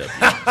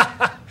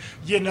APW.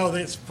 You know,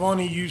 that's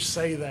funny you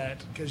say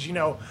that because, you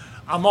know,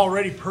 I'm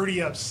already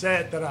pretty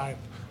upset that I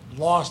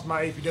lost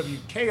my APW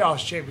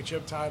Chaos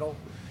Championship title.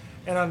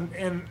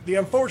 And the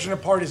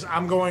unfortunate part is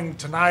I'm going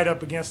tonight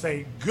up against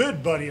a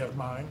good buddy of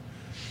mine,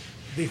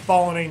 the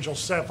Fallen Angel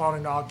Seth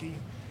Anunnaki,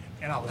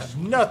 and I have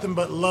nothing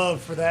but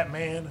love for that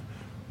man.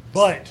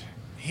 But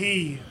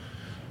he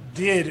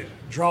did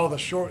draw the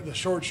short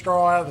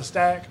straw out of the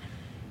stack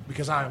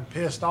because I am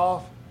pissed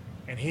off,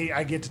 and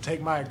I get to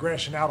take my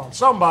aggression out on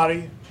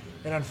somebody,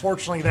 and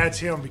unfortunately that's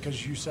him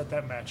because you set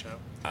that match up.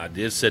 I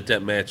did set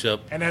that match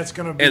up, And that's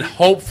going to be... and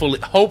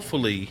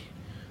hopefully,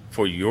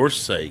 for your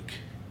sake,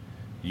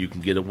 you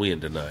can get a win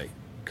tonight.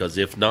 Because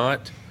if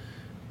not,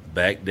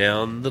 back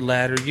down the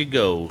ladder you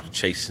go,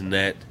 chasing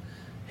that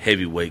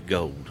heavyweight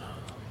gold.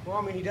 Well,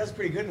 I mean, he does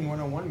pretty good in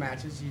one-on-one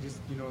matches.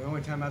 The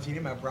only time I've seen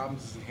him have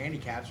problems is in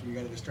handicaps where you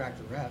got to distract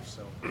the ref.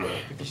 So,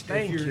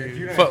 Thank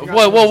you. Wait.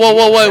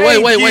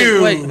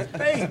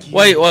 Thank you.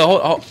 Wait,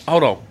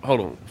 hold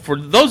on. For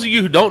those of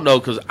you who don't know,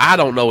 because I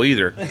don't know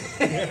either,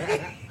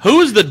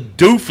 who is the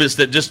doofus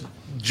that just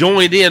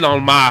joined in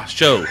on my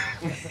show?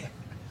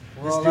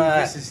 Well,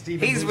 This is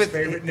Stephen he's Booth's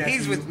favorite nephew.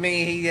 he's with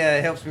me. He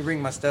helps me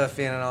bring my stuff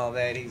in and all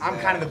that. I'm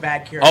kind of the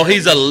bad character. Oh,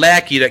 he's a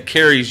lackey that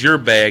carries your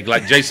bag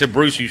like Jason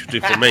Bruce used to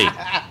for me.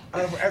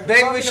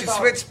 Maybe we should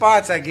switch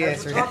spots, I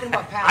guess. We're talking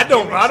about I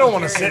don't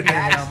want to sit near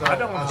him. I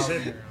don't want to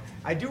sit near him.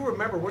 I do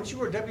remember, weren't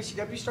you a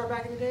WCW star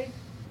back in the day?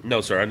 No,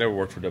 sir, I never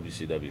worked for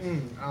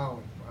WCW. Oh,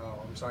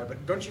 I'm sorry,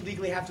 but don't you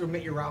legally have to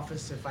admit your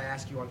Ralphus if I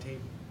ask you on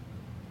tape?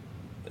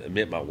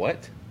 Admit my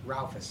what?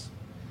 Ralphus,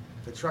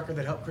 the trucker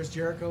that helped Chris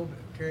Jericho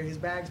carry his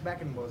bags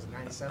back in, what was it,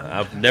 97?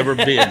 I've never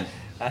been.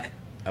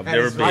 I've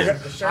never been.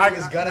 The shirt with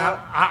his gut out.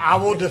 I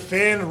will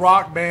defend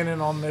Rock Bannon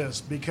on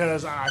this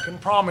because I can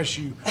promise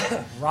you,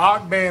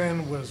 Rock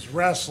Bannon was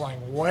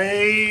wrestling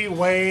way,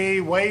 way,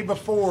 way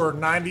before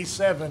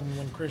 97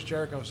 when Chris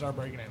Jericho started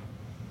breaking in.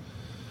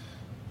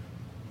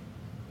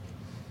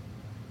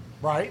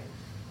 Right?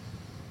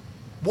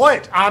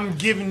 What? I'm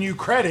giving you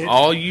credit.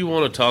 All you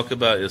want to talk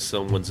about is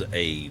someone's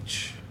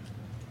age.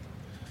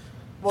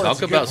 Well, that's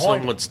Talk a good about point.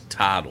 someone's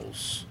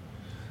titles.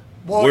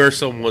 where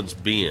someone's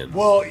been.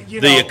 Well,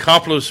 the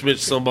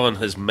accomplishments someone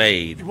has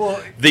made.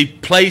 Well, the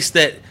place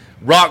that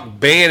Rock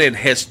Bannon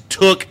has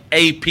took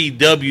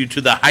APW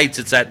to the heights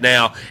it's at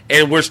now,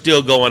 and we're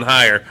still going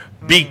higher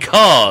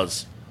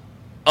because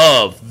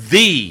of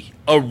the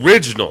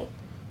original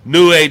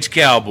New Age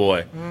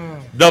Cowboy,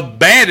 the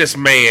baddest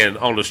man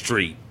on the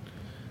street,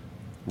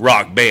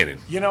 Rock Bannon.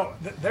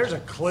 There's a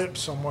clip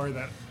somewhere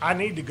that I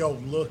need to go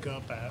look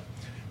up at.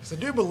 Because I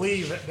do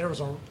believe that there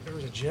was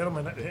a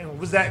gentleman, and it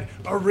was that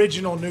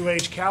original New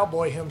Age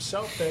Cowboy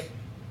himself that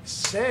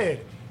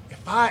said,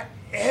 if I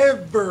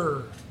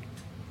ever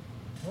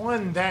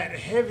won that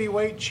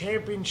heavyweight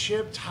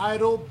championship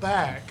title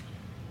back,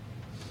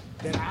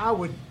 then I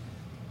would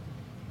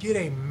get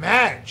a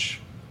match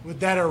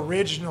with that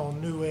original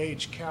New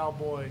Age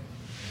Cowboy.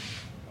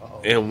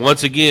 And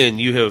once again,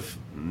 you have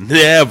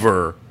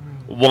never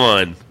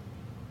won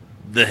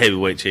the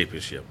heavyweight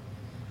championship.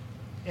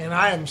 And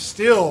I am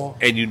still...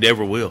 And you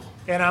never will.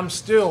 And I'm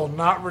still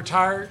not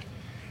retired.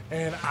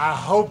 And I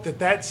hope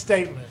that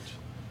statement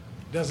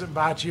doesn't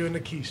bite you in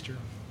the keister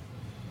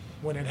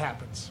when it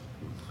happens.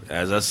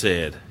 As I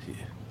said,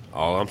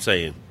 all I'm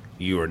saying,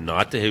 you are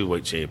not the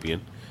heavyweight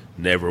champion,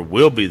 never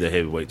will be the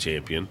heavyweight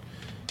champion,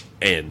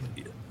 and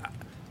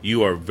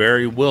you are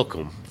very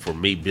welcome for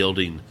me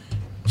building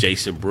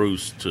Jason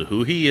Bruce to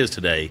who he is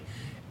today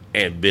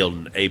and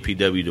building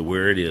APW to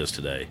where it is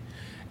today.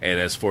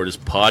 And as for this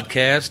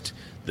podcast,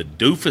 the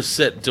doofus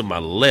sitting to my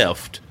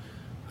left,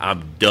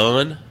 I'm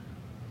done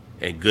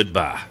and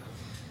goodbye.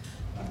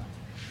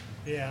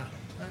 Yeah.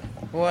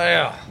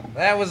 Well,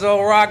 that was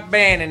old Rock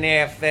Bannon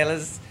there,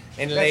 fellas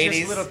and That's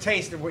ladies. just a little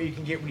taste of what you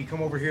can get when you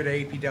come over here to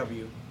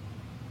APW.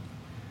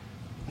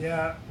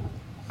 Yeah.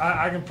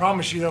 I can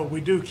promise you, though,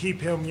 we do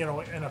keep him,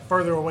 in a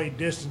further away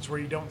distance where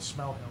you don't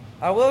smell him.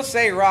 I will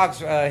say Rock's,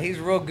 he's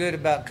real good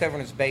about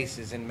covering his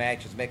bases in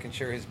matches, making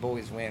sure his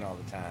boys win all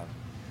the time.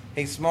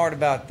 He's smart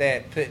about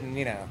that, putting,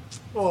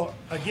 Well,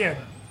 again,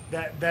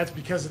 that's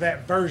because of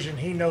that version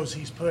he knows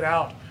he's put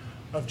out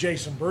of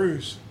Jason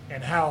Bruce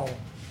and how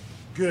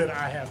good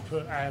I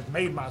have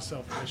made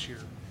myself this year.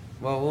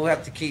 Well, we'll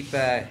have to keep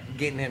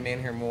getting him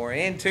in here more.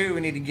 And, too,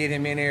 we need to get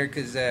him in here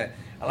because a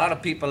lot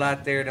of people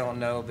out there don't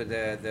know, but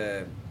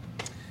the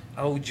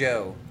old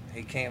Joe,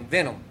 he can't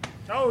Venom.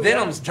 Oh,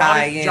 Venom's yeah.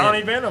 tie-in.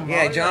 Johnny Venom.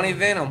 Yeah, Oh, Johnny yeah.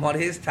 Venom, what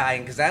his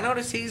tie-in. Because I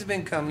noticed he's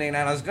been coming in,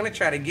 and I was going to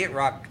try to get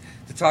Rock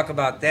to talk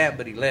about that,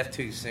 but he left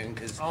too soon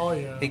because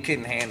he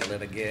couldn't handle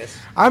it, I guess.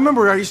 I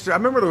remember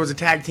there was a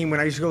tag team when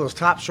I used to go to those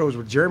top shows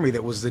with Jeremy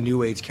that was the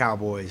New Age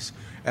Cowboys.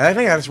 And I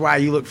think that's why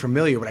you look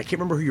familiar, but I can't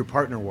remember who your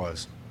partner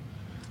was.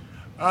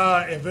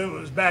 If it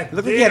was back It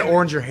looked then, like he had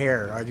oranger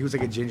hair. Like he was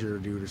like a ginger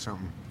dude or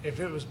something. if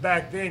it was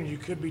back then, you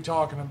could be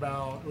talking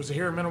about, was it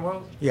here in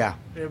Minnesota? Yeah.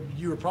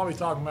 You were probably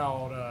talking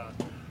about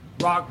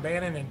Rock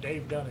Bannon and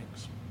Dave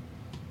Dunnings.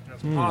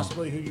 That's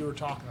possibly who you were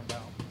talking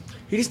about.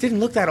 He just didn't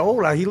look that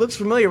old. He looks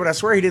familiar, but I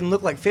swear he didn't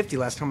look like 50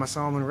 last time I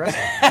saw him in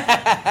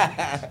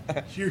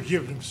wrestling. You're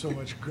giving him so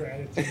much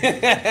gratitude. 50.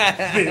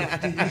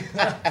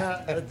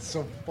 That's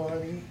so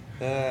funny.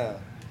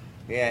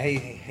 Yeah,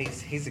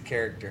 he's a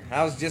character.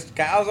 I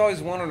was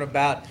always wondering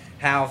about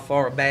how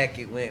far back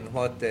it went and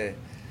what the,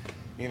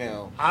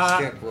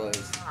 step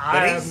was.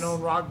 I have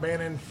known Rock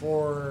Bannon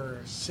for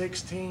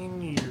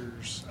 16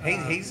 years.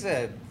 He's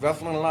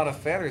ruffling a lot of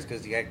feathers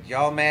because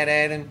y'all mad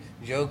at him.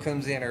 Joe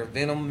comes in, or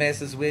Venom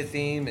messes with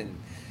him, and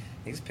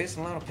he's pissing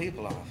a lot of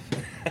people off.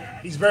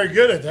 He's very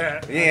good at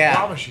that. Yeah. I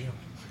promise you.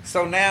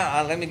 So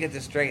now, let me get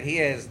this straight. He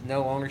has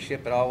no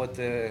ownership at all with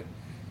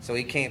so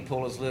he can't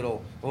pull his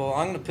little, well,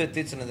 I'm going to put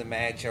this into the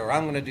match, or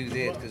I'm going to do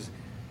this, because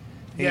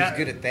he's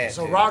good at that.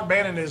 So too. Rock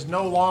Bannon is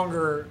no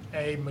longer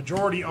a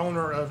majority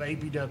owner of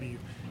APW.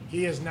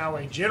 He is now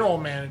a general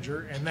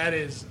manager, and that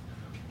is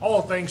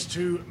all thanks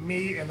to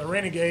me and the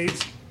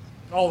Renegades,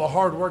 all the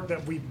hard work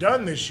that we've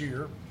done this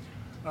year.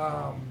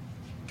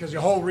 Because the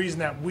whole reason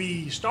that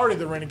we started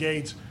the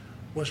Renegades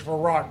was for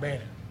Rock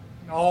Bannon.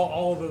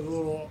 All the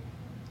little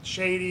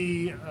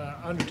shady,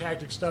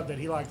 under-tactic stuff that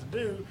he liked to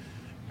do.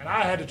 And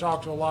I had to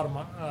talk to a lot of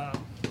my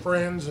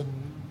friends and,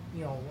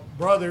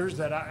 brothers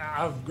that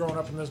I've grown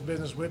up in this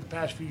business with the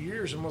past few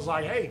years, and was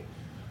like, hey,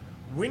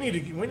 we need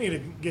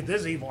to get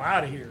this evil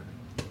out of here.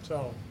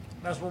 So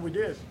that's what we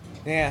did.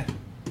 Yeah.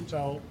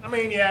 So,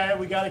 we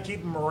got to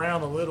keep him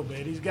around a little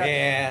bit. We got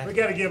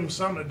to give him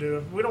something to do.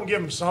 If we don't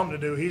give him something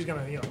to do, he's going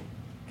to,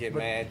 Get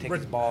mad, take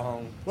his ball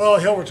home. Well,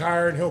 he'll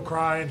retire and he'll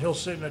cry and he'll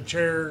sit in a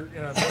chair,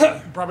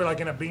 probably like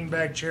in a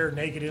beanbag chair,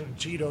 naked in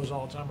Cheetos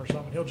all the time or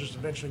something. He'll just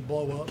eventually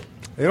blow up.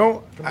 They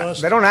don't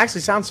Combust.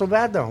 actually sound so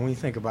bad, though, when you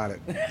think about it.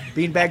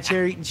 Beanbag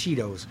chair eating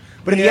Cheetos.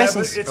 But in the Yeah,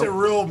 essence... but it's a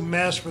real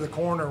mess for the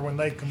corner when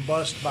they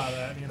combust by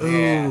that.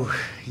 Ooh,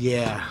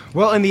 yeah.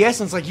 Well, in the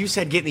essence, like you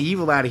said, getting the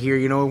evil out of here,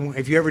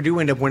 if you ever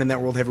do end up winning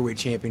that World Heavyweight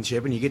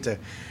Championship and you get to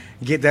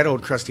get that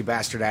old crusty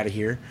bastard out of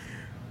here,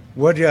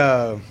 what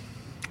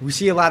we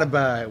see a lot of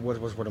what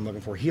I'm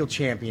looking for, heel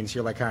champions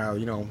here, like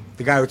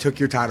the guy who took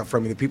your title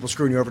from you, the people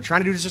screwing you over,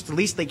 trying to do just the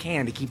least they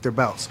can to keep their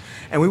belts.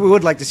 And we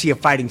would like to see a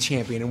fighting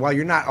champion. And while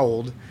you're not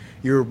old,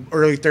 you're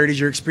early 30s,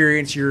 you're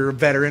experienced, you're a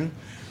veteran.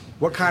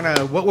 What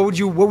would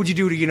you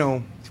do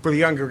to for the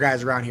younger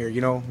guys around here?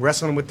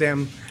 Wrestling with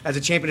them as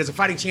a champion, as a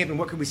fighting champion.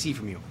 What could we see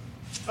from you?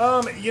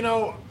 Out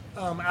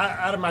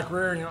of my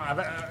career,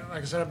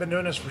 like I said, I've been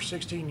doing this for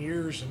 16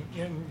 years,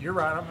 and you're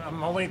right.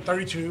 I'm only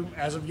 32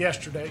 as of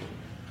yesterday.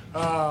 If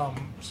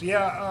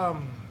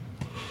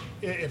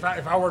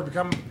I were to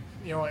become,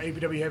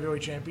 APW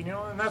heavyweight champion,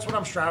 and that's what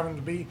I'm striving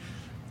to be.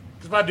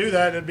 Because if I do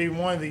that, that'd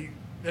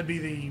be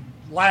the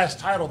last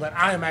title that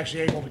I am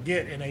actually able to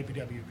get in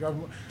APW.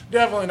 I'm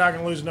definitely not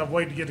going to lose enough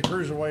weight to get the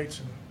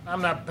cruiserweights, and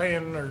I'm not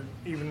paying or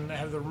even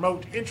have the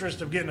remote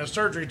interest of getting a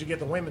surgery to get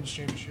the women's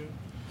championship.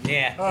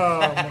 Yeah.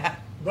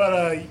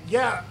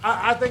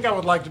 I think I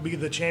would like to be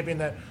the champion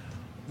that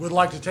would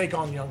like to take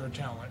on younger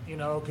talent,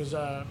 because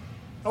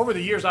over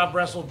the years I've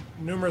wrestled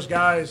numerous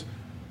guys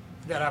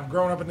that I've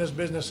grown up in this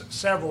business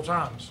several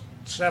times.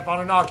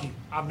 Stefan Anaki,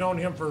 I've known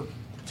him for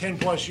 10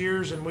 plus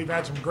years, and we've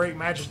had some great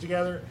matches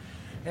together.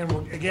 And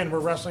we're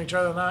wrestling each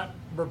other tonight.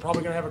 We're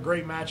probably going to have a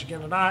great match again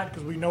tonight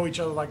because we know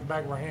each other like the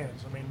back of our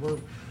hands. I mean,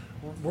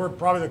 we're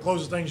probably the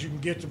closest things you can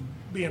get to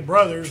being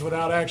brothers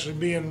without actually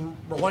being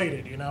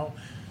related,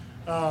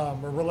 or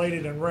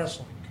related in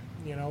wrestling,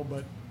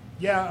 But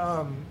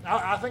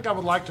I think I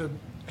would like to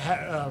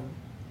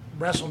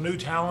wrestle new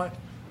talent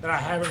that I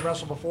haven't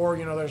wrestled before.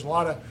 There's a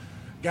lot of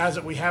guys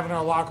that we have in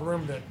our locker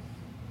room that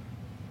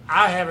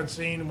I haven't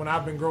seen when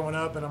I've been growing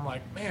up, and I'm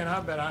like, man, I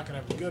bet I can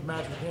have a good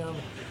match with him.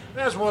 And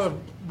that's one of the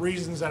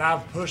reasons that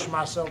I've pushed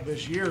myself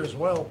this year as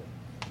well,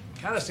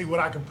 kind of see what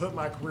I can put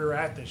my career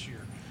at this year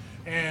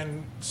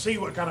and see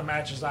what kind of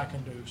matches I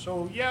can do.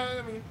 So,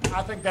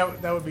 I think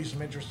that would be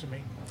some interest to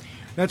me.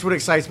 That's what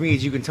excites me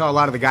is you can tell a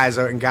lot of the guys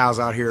and gals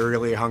out here are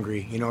really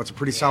hungry. It's a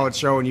pretty solid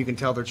show, and you can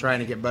tell they're trying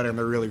to get better, and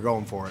they're really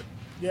going for it.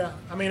 Yeah,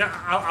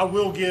 I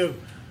will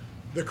give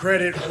the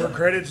credit where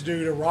credit's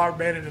due to Robert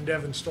Bennett and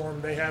Devin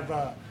Storm. They have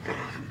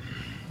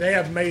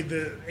made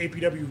the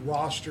APW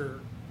roster,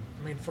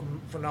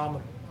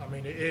 phenomenal.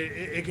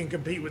 It can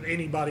compete with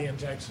anybody in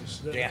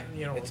Texas.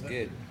 It's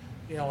good.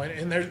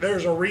 And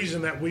there's a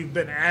reason that we've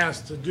been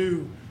asked to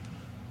do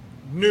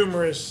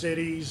numerous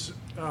cities.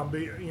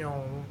 We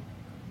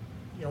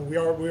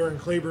are in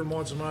Cleveland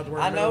once a month. We're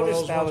in I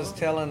noticed. I Wells was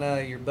telling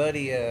your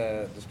buddy,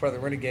 this brother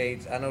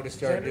Renegades. I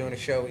noticed you are doing a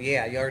show.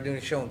 Yeah, you are doing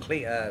a show in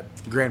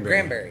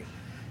Granbury.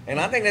 And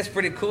I think that's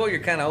pretty cool. You're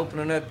kind of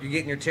opening up. You're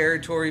getting your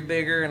territory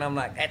bigger, and I'm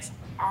like, that's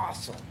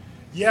awesome.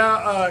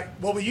 Yeah.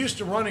 Well, we used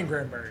to run in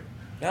Granbury.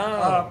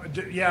 Oh.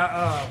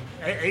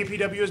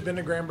 APW has been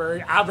to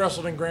Granbury. I've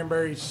wrestled in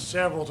Granbury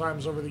several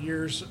times over the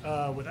years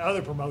with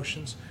other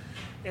promotions.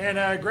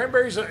 And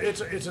Granbury's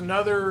it's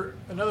another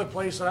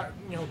place that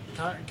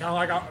kind of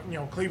like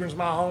Cleveland's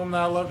my home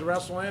that I love to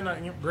wrestle in.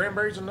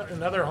 Granbury's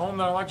another home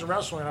that I like to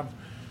wrestle in.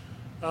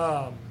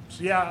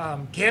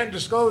 Can't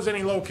disclose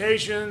any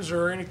locations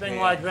or anything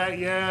like that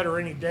yet or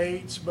any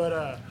dates,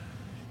 but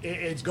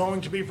it's going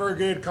to be for a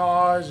good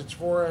cause. It's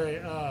for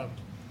an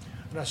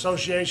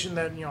association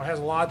that has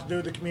a lot to do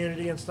with the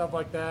community and stuff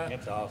like that.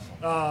 That's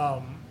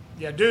awesome.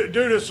 Due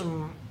to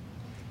some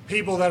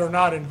people that are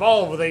not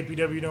involved with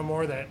APW no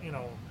more that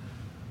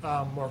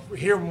were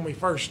here when we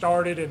first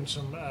started, and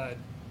some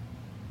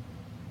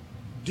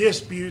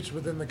disputes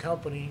within the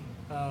company.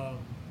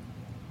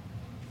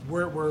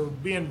 We're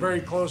being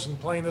very close and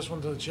playing this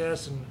one to the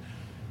chest and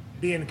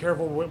being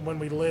careful when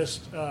we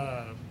list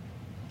the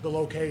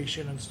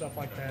location and stuff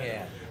like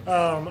that.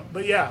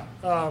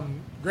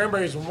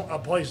 Granbury is a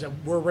place that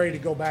we're ready to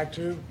go back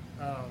to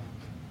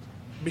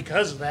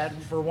because of that,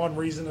 for one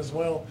reason as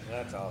well.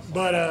 That's awesome.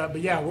 But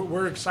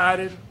we're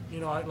excited.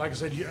 Like I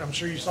said, I'm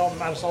sure you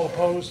might have saw the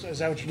post. Is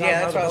that what you're talking about?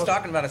 Yeah, that's what I was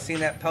talking about. I seen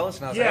that post,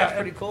 and I was like, that's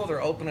pretty cool.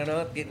 They're opening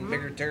up, getting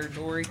bigger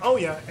territory. Oh,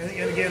 yeah.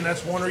 And again,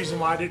 that's one reason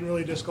why I didn't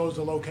really disclose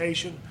the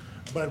location.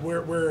 But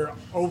we're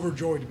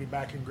overjoyed to be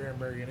back in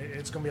Granbury, and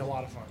it's going to be a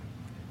lot of fun.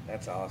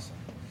 That's awesome.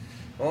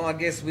 Well, I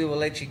guess we will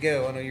let you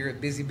go. I know you're a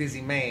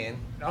busy man.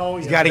 Oh,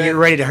 yeah. He's got to get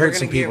ready to hurt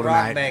some people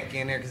tonight. We're going to get Rock back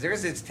in there, because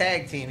there's this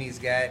tag team he's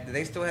got. Do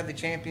they still have the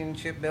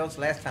championship belts?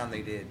 Last time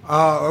they did.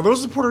 Are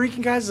those the Puerto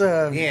Rican guys?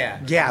 Yeah.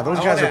 Yeah, those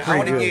guys are pretty good. I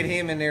want to get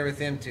him in there with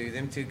them two.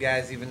 Them two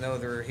guys, even though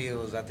they're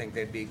heels, I think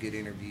they'd be a good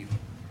interview.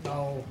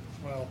 Oh,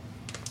 well.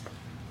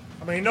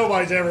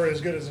 Nobody's ever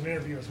as good as an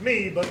interview as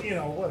me, but,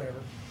 whatever.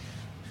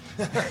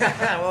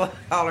 We'll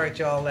holler at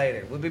y'all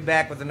later. We'll be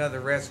back with another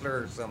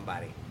wrestler or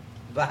somebody.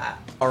 Bye.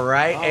 All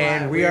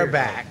right, we are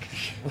back.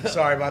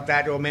 Sorry about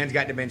that. The old man's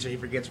got dementia. He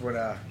forgets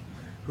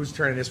who's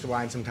turning this for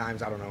line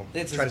sometimes. I don't know.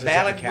 This is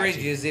Ballard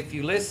Bridges. If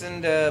you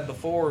listened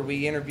before,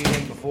 we interviewed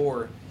him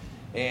before.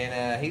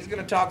 And he's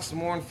going to talk some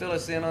more and fill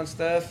us in on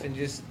stuff and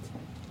just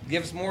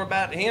give us more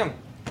about him.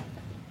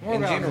 More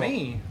about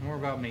me.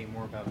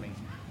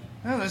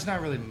 No, there's not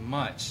really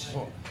much.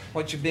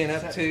 What you've been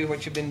up to,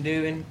 what you've been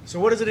doing. So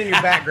what is it in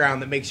your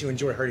background that makes you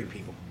enjoy hurting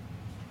people?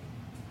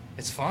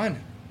 It's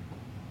fun.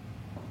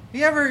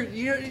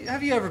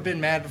 Have you ever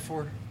been mad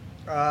before?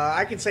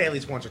 I can say at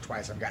least once or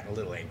twice I've gotten a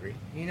little angry.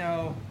 You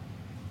know,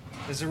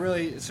 it's a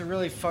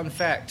really fun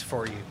fact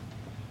for you.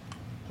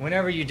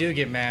 Whenever you do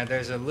get mad,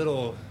 there's a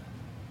little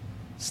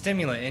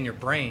stimulant in your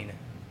brain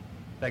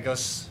that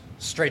goes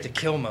straight to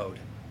kill mode.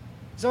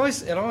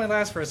 It only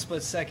lasts for a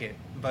split second,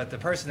 but the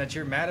person that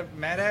you're mad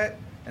at,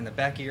 in the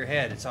back of your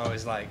head, it's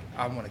always like,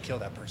 I want to kill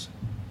that person.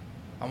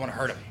 I want to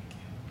hurt him.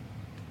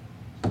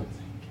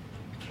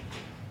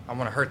 I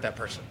want to hurt that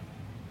person.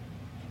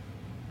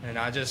 And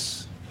I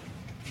just,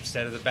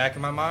 instead of the back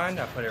of my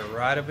mind, I put it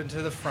right up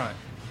into the front.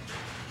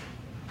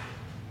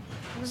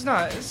 This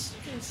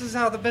is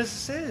how the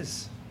business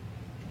is.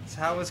 It's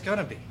how it's going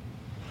to be.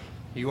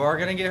 You are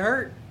going to get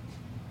hurt.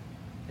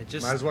 Might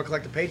as well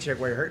collect a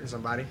paycheck while you're hurting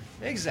somebody.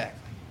 Exactly.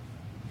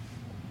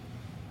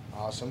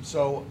 Awesome.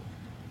 So,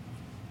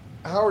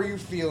 how are you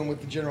feeling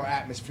with the general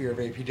atmosphere of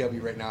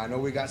APW right now? I know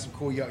we got some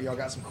cool, y'all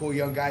got some cool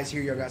young guys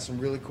here. Y'all got some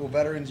really cool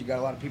veterans. You got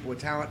a lot of people with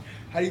talent.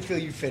 How do you feel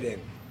you fit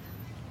in?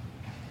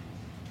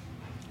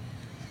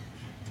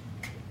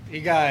 You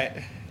got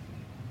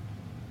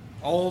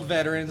old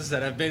veterans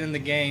that have been in the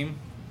game.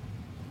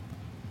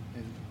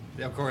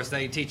 And of course,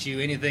 they teach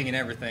you anything and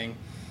everything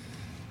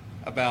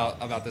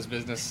about this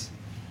business.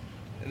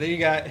 And then you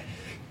got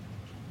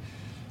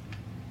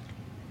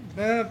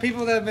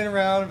people that have been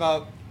around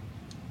about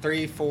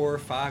 3, 4,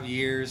 5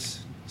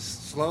 years,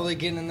 slowly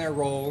getting in their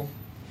role.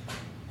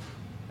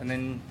 And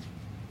then,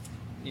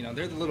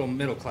 they're the little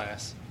middle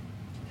class.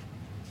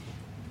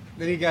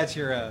 Then you got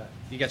your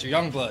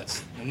young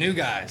bloods, the new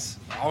guys,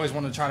 always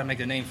want to try to make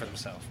a name for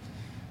themselves.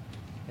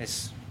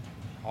 It's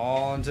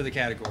all into the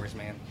categories,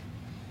 man.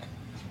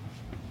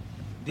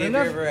 Do you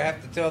ever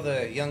have to tell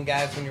the young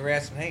guys when you're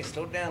wrestling, hey,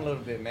 slow down a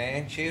little bit,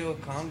 man, chill,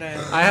 calm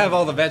down? I have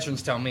all the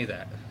veterans tell me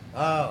that.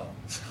 Oh.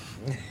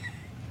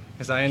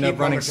 Because I end up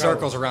running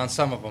circles around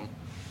some of them.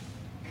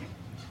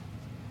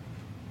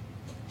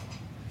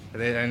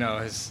 I know,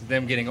 it's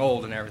them getting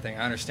old and everything.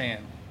 I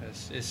understand.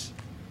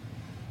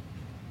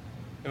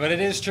 But it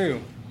is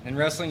true. In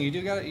wrestling, you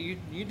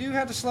do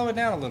have to slow it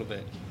down a little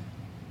bit.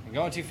 And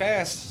going too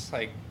fast, it's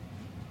like,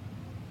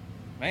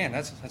 man,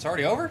 that's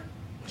already over?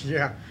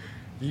 Yeah.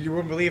 You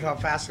wouldn't believe how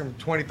fast some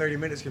 20, 30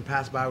 minutes can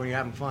pass by when you're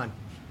having fun.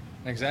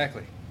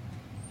 Exactly.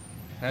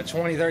 That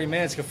 20, 30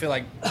 minutes can feel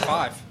like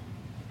 5.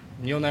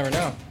 And you'll never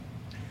know.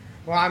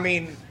 Well, I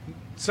mean,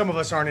 some of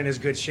us aren't in as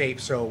good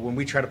shape, so when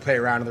we try to play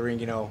around in the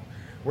ring,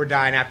 we're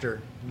dying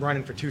after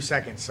running for 2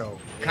 seconds, so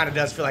it kind of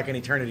does feel like an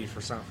eternity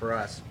for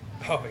us.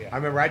 Oh, yeah. I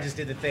remember I just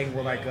did the thing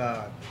where, like,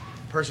 a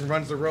person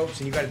runs the ropes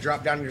and you got to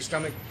drop down on your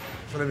stomach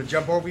for them to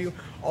jump over you.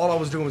 All I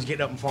was doing was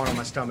getting up and falling on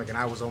my stomach, and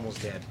I was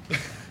almost dead.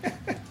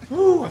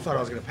 Woo, I thought I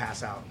was going to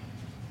pass out.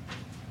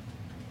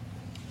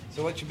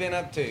 So what you been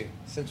up to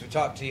since we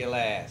talked to you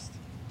last?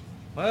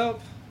 Well,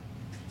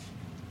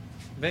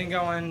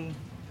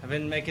 I've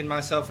been making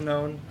myself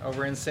known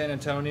over in San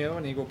Antonio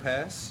and Eagle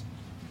Pass.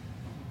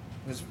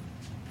 It was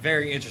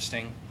very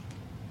interesting.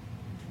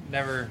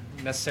 Never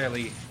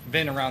necessarily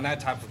been around that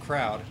type of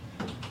crowd,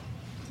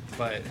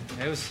 but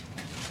it was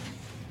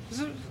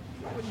a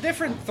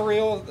different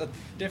thrill, a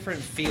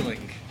different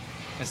feeling.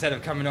 Instead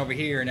of coming over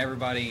here and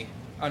everybody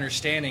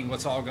understanding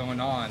what's all going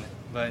on,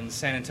 but in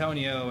San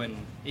Antonio and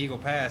Eagle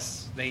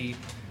Pass, they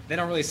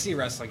don't really see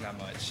wrestling that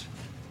much.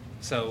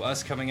 So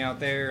us coming out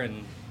there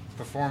and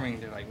performing,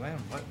 they're like, man,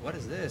 what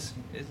is this?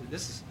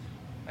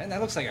 Man,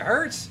 that looks like it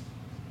hurts.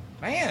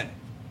 Man,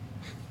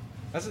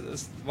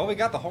 that's what we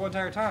got the whole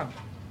entire time.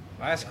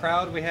 Last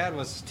crowd we had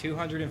was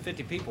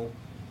 250 people.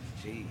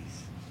 Jeez.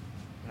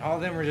 And all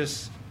of them were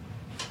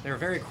they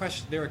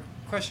were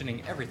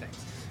questioning everything.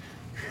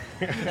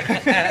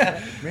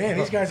 Man,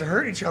 these guys are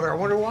hurting each other. I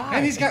wonder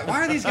why. Man,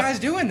 why are these guys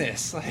doing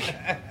this? Like,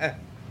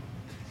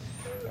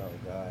 oh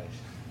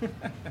gosh.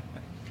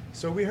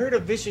 So we heard a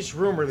vicious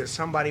rumor that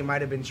somebody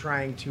might have been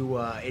trying to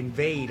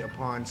invade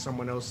upon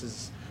someone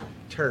else's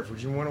turf.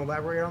 Would you want to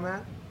elaborate on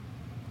that?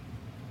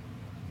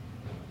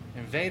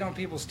 Invade on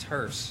people's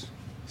turfs.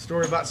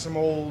 Story about some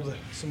old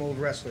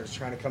wrestlers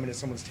trying to come into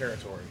someone's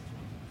territory.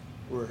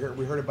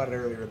 We heard about it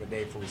earlier in the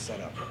day before we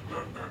set up.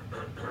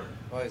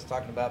 What he was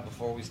talking about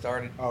before we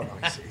started? Oh, no,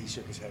 he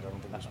shook his head. I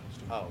don't think we're supposed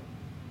to. Oh.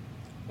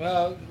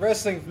 Well,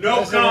 wrestling...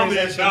 No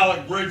comment,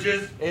 Alec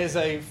Bridges. ...is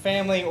a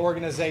family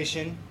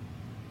organization.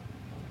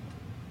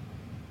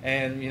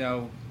 And,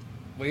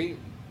 we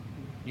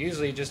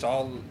usually just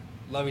all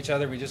love each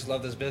other. We just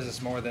love this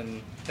business more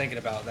than thinking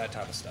about that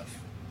type of stuff.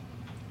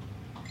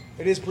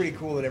 It is pretty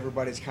cool that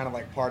everybody's kind of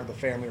like part of the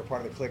family or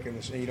part of the clique, and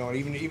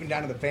even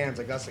down to the fans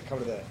like us that come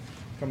to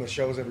the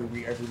shows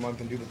every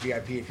month and do the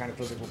VIP. It kind of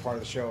feels like we're part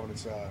of the show, and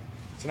it's a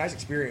nice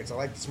experience. I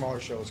like the smaller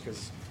shows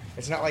because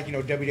it's not like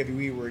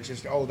WWE where it's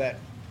just that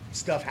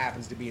stuff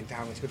happens to be in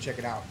town. Let's go check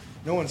it out.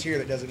 No one's here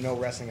that doesn't know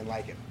wrestling and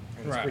like it,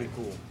 and it's pretty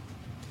cool.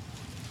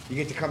 You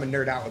get to come and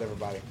nerd out with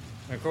everybody.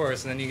 Of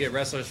course, and then you get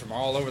wrestlers from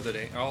all over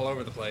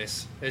the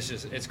place.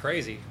 It's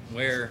crazy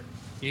where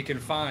you can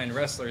find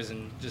wrestlers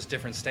in just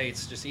different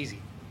states just easy.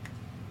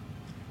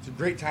 It's a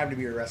great time to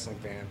be a wrestling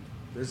fan.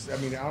 I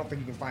don't think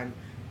you can find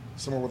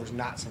somewhere where there's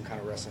not some kind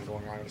of wrestling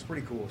going on. It's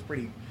pretty cool. It's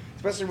pretty,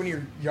 especially when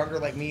you're younger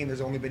like me and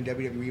there's only been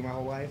WWE my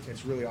whole life.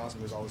 It's really awesome.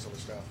 There's all this other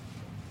stuff.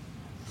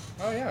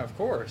 Oh yeah, of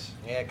course.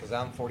 Yeah, because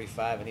I'm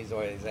 45 and he's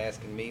always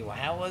asking me, well,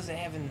 how was it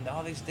having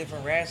all these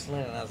different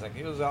wrestling? And I was like,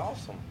 it was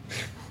awesome.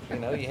 You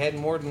know, you had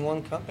more than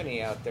one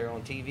company out there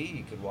on TV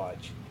you could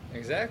watch.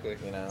 Exactly.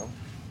 You know.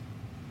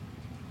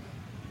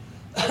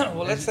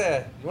 Well, let's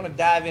you want to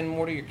dive in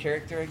more to your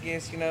character, I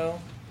guess. You know.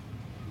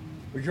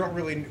 We don't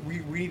really. We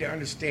need to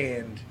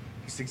understand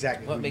just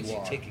exactly what who makes you you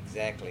are. tick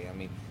exactly. I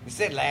mean, you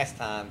said last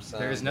time.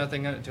 There's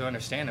nothing to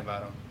understand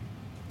about him.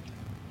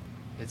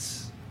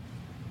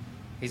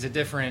 He's a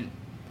different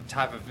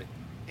type of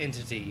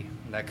entity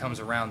that comes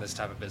around this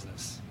type of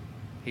business.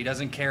 He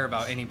doesn't care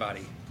about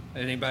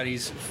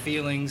anybody's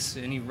feelings,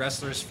 any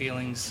wrestler's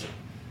feelings.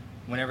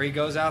 Whenever he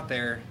goes out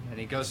there and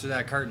he goes through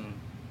that curtain,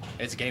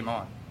 it's game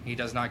on. He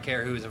does not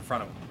care who is in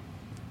front of him.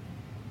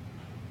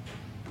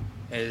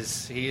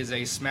 He is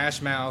a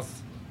smash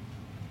mouth.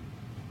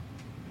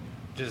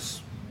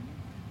 Just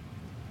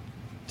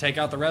take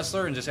out the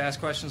wrestler and just ask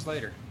questions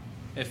later,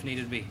 if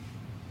needed be.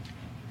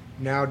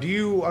 Now, do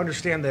you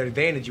understand the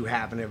advantage you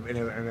have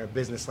in a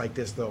business like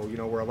this, though? You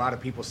know, where a lot of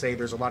people say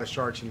there's a lot of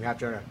sharks and you have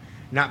to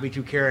not be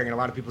too caring, and a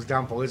lot of people's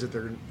downfall is that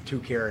they're too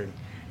caring.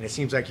 And it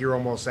seems like you're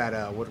almost at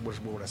what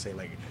would I say,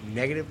 like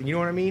negative? You know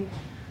what I mean?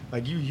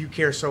 Like you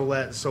care so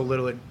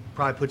little, it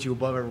probably puts you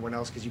above everyone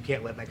else because you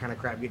can't let that kind of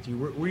crap get to you.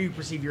 Where do you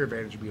perceive your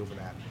advantage to be over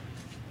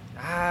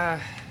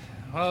that?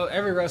 Well,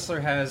 every wrestler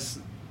has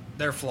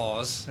their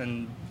flaws,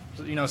 and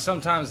you know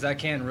sometimes that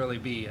can really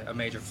be a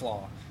major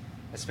flaw,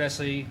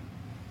 especially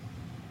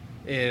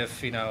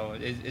if you know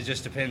it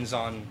just depends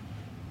on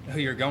who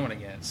you're going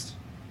against.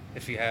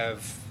 If you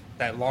have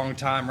that long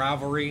time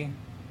rivalry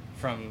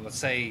from, let's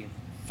say,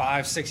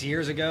 5-6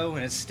 years ago,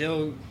 and it's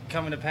still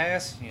coming to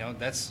pass, you know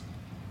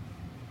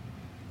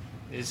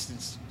it's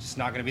just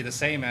not going to be the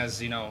same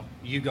as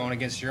you going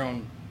against your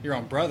own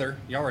brother.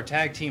 Y'all are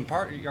tag team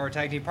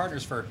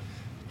partners for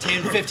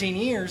 10-15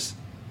 years,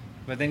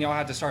 but then y'all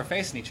have to start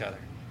facing each other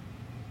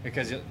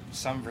because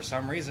for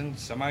some reason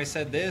somebody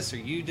said this or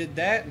you did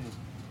that. And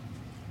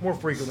more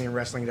frequently in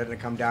wrestling, doesn't it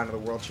come down to the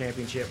World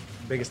Championship?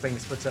 Biggest thing that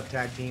splits up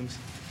tag teams.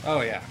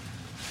 Oh yeah,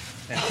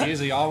 it's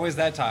usually always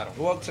that title.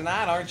 Well,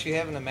 tonight aren't you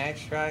having a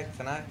match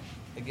tonight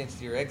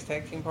against your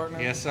ex-tag team partner?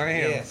 Yes, I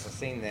am. Yes, I've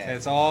seen that.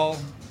 It's all,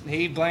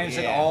 he blames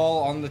it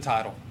all on the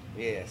title.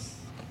 Yes.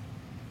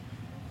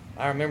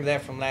 I remember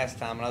that from last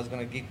time, and I was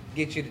going to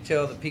get you to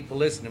tell the people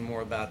listening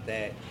more about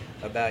that,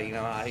 about,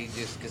 how he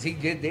just, because he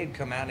did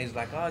come out and he's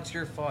like, oh, it's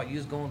your fault. You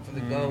was going for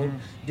the gold,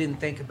 didn't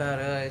think about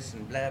us,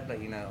 and blah, blah,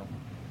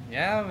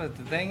 Yeah, but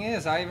the thing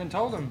is, I even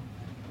told him,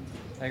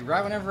 like,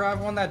 right whenever I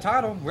won that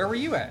title, where were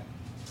you at?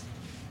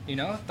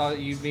 Thought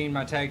you being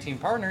my tag team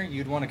partner,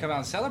 you'd want to come out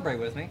and celebrate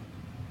with me.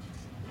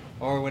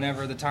 Or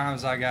whenever the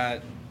times I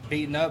got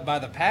beaten up by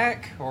the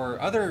Pack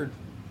or other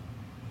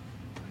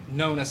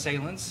known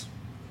assailants,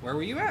 where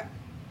were you at?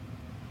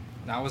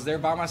 And I was there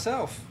by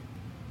myself.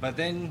 But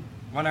then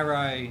whenever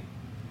I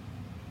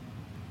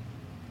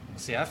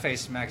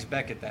faced Max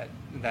Beckett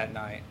that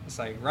night. It's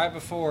like right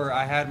before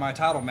I had my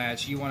title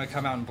match, you want to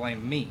come out and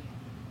blame me,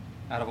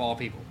 out of all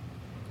people.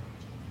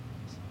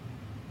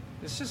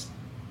 It's just,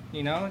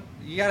 you got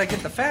to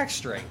get the facts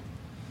straight.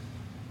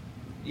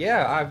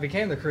 Yeah, I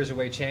became the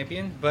Cruiserweight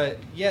champion, but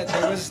yet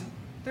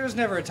there was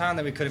never a time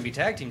that we couldn't be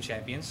tag team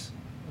champions.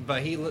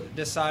 But he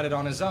decided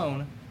on his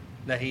own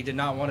that he did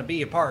not want to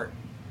be a part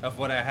of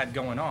what I had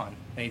going on,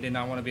 and he did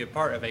not want to be a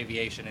part of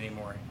aviation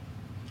anymore.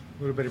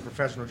 A little bit of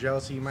professional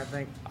jealousy, you might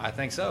think? I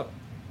think so.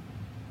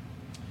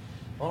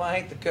 Well, I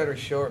hate to cut her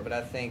short, but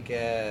I think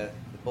the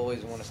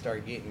boys want to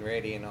start getting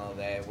ready and all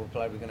that. We're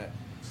probably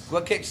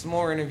we'll catch some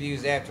more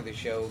interviews after the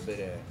show, but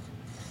I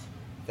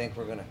think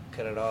we're going to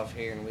cut it off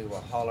here, and we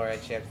will holler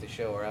at you after the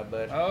show, all right,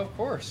 bud? Oh, of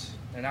course.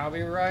 And I'll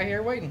be right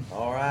here waiting.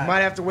 All right.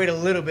 Might have to wait a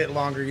little bit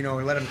longer,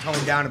 and let them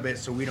tone down a bit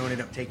so we don't end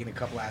up taking a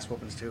couple ass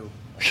whoopings, too.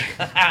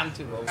 I'm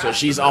too old. So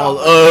she's all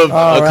of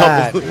All a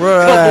right, couple,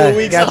 we're couple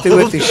weeks got through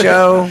old. with the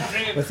show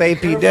with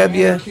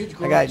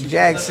APW. I got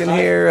Jaxson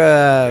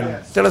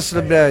here. Tell us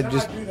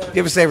just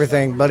give us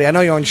everything, buddy. I know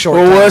you're on short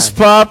Well, time. what's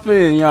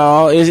poppin',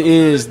 y'all? It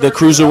is the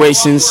Cruiserweight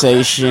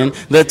Sensation,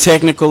 the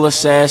Technical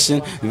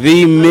Assassin,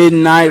 the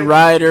Midnight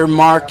Rider,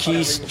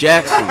 Marquise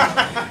Jackson.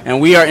 And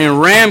we are in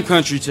Ram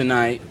Country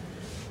tonight.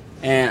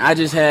 And I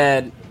just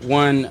had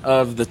one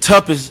of the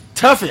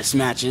toughest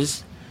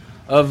matches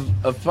of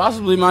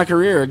possibly my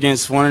career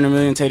against 1 in a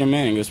million Tatum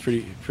Manning. It was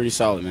pretty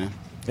solid, man.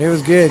 It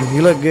was good.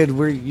 You look good.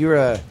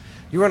 You're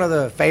one of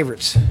the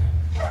favorites.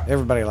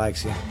 Everybody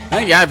likes you.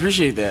 Thank you. I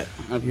appreciate that.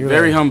 You're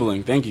very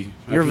humbling. Thank you.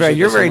 You're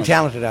very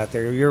talented out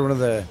there. You're one of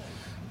the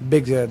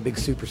big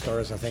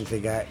superstars. I think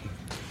they got.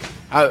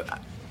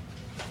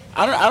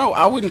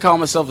 I wouldn't call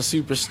myself a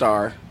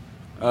superstar.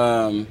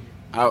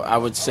 I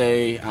would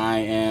say I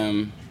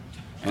am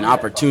an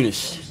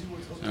opportunist.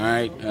 All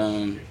right.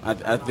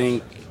 I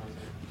think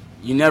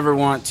you never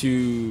want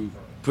to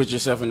put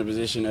yourself in a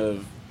position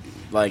of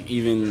like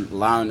even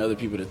allowing other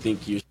people to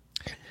think you're.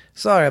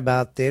 Sorry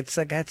about this.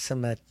 I got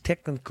some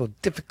technical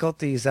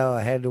difficulties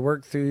I had to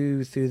work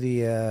through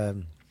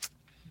the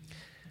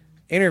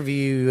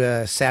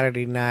interview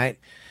Saturday night.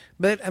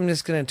 But I'm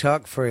just going to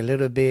talk for a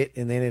little bit,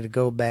 and then it'll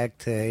go back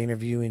to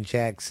interviewing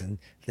Jaxson,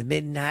 the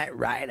Midnight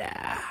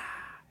Rider.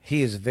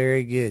 He is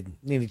very good.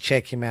 You need to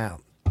check him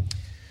out.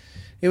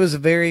 It was a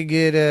very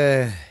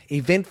good,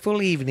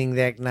 eventful evening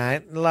that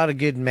night. A lot of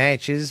good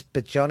matches,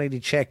 but y'all need to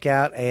check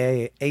out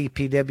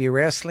APW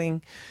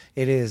Wrestling.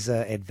 It is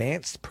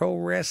Advanced Pro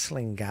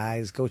Wrestling,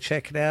 guys. Go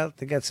check it out.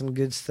 They got some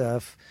good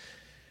stuff.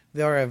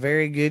 They are a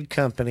very good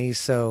company,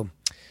 so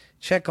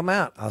check them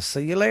out. I'll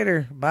see you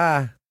later.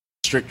 Bye.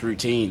 Strict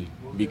routine,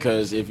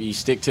 because if you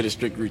stick to the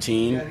strict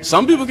routine,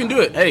 some people can do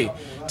it. Hey,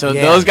 to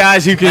those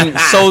guys who can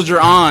soldier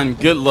on,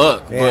 good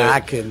luck. Yeah, but, I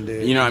couldn't do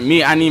it. You know,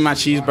 me, I need my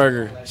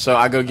cheeseburger, so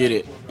I go get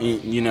it.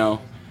 You know,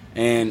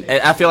 and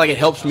I feel like it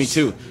helps me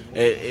too.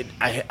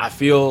 I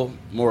feel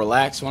more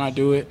relaxed when I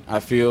do it.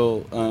 I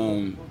feel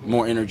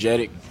more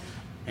energetic,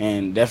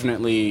 and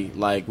definitely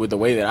like with the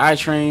way that I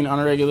train on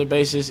a regular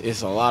basis,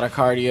 it's a lot of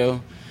cardio.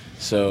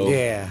 So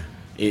yeah.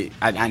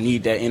 I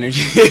need that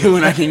energy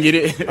when I can get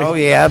it. Oh,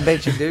 yeah, I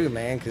bet you do,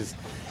 man, because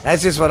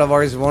that's just what I've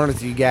always wanted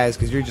with you guys,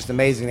 because you're just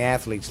amazing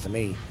athletes to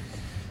me.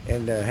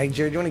 And, hey,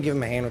 Jared, do you want to give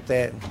him a hand with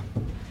that?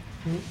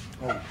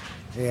 Oh.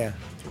 Yeah.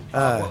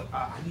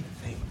 I need to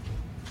think.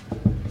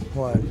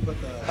 What?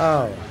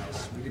 Oh.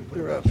 We didn't put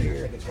You're it up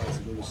here. That's why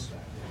it's loose.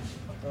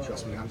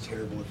 Trust me, I'm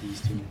terrible at these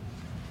two.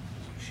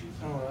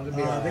 Oh, They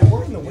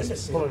were in the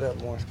windowsill. Pull it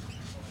up more.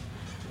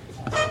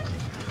 Oh,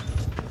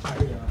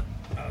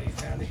 you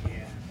found it, yeah.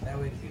 That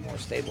way it'd be more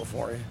stable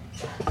for you.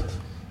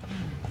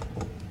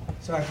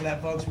 Sorry for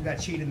that, folks. We got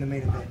cheated in the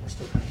main event. We're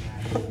still coming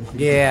out.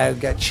 Yeah, I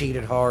got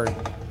cheated hard.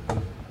 I'm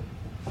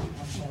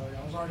sorry,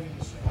 I was already in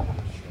the same.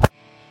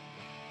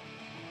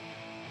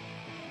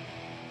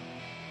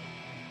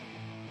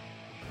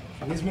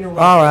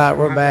 All right,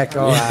 we're back.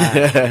 All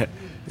right.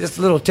 Just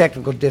a little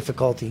technical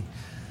difficulty.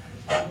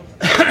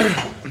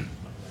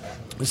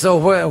 So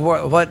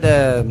what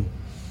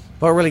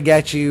really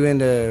got you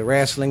into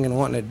wrestling and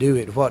wanting to do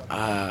it? What?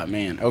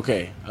 Man,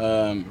 okay.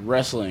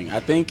 Wrestling.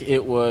 I think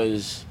it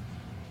was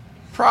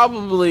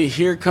probably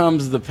Here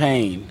Comes the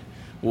Pain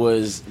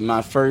was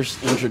my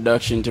first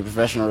introduction to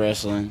professional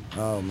wrestling.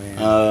 Oh,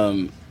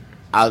 man.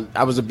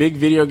 I was a big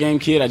video game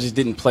kid. I just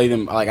didn't play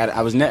them. Like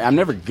I'm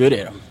never good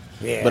at them.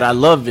 Yeah. But I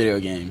love video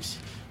games.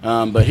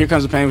 But Here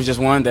Comes the Pain was just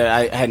one that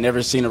I had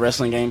never seen a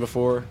wrestling game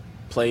before.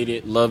 Played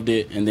it, loved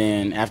it, and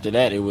then after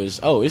that it was,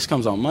 this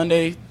comes on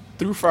Monday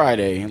through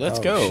Friday. Let's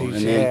go. Shoot,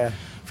 and then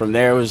from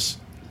there it was,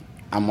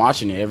 I'm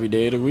watching it every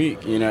day of the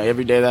week. You know,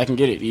 every day that I can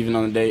get it. Even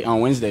on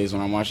Wednesdays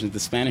when I'm watching the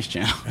Spanish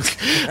channel,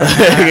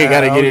 I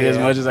gotta get it as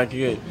much as I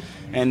could.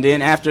 And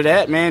then after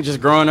that, man, just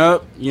growing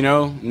up, you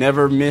know,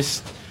 never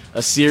missed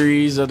a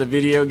series of the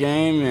video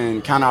game,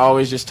 and kind of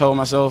always just told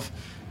myself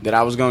that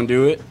I was gonna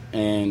do it.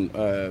 And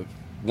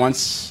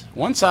once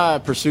I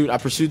pursued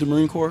the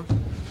Marine Corps.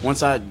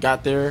 Once I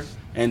got there.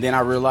 And then I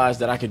realized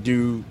that I could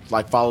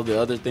follow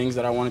the other things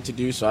that I wanted to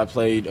do. So I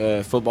played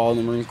football in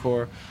the Marine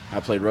Corps.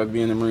 I played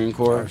rugby in the Marine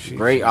Corps.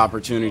 Great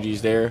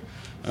opportunities there.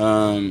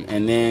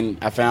 And then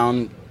I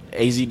found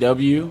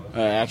AZW,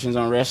 Actions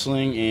on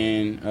Wrestling,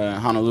 in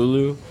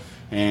Honolulu.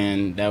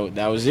 And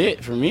that was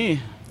it for me.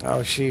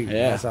 Oh, shoot.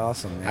 Yeah. That's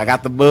awesome, man. I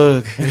got the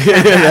bug.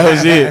 That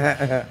was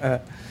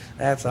it.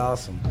 That's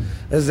awesome.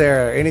 Is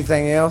there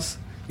anything else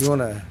you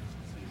want to...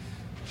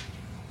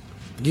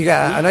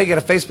 I know you got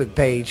a Facebook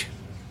page.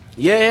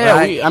 Yeah,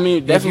 right?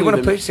 Definitely. If you want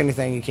to push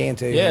anything, you can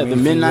too. Yeah, the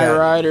Midnight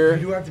Rider.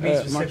 You do have to be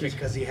specific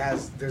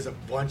because there's a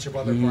bunch of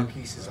other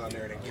Marquises on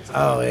there. And it gets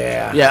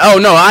yeah. Yeah. Oh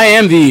no, I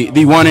am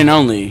the one and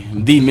only,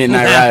 the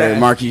Midnight Rider,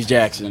 Marquise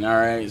Jaxson. All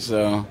right,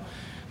 so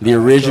the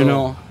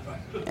original,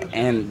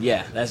 and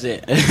yeah, that's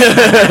it.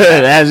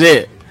 That's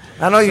it.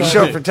 I know you're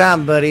short for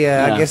time, buddy.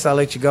 I guess I'll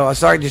let you go. I'm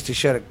sorry just to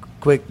shut it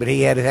quick, but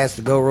has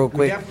to go real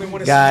quick, definitely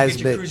want to guys. See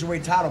you get your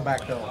cruiserweight title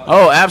back though.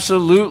 Oh,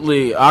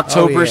 absolutely.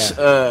 October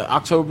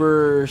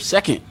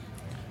 2nd.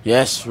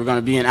 Yes, we're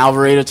gonna be in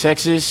Alvarado,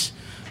 Texas.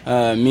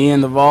 Me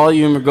and the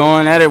Volume are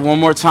going at it one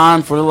more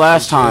time for the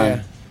last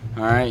time.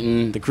 All right,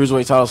 and the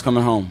cruiserweight title's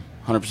coming home,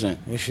 100%.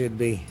 It should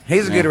be.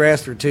 He's a good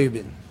wrestler too,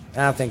 but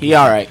I think he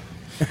all right.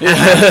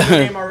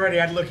 Him already.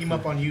 I'd look him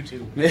up on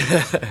YouTube.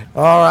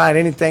 All right.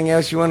 Anything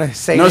else you want to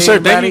say? No, to sir.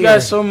 anybody, Thank you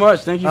guys so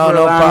much. Thank you for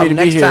allowing me to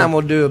be Next here. time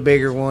we'll do a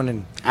bigger one.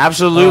 And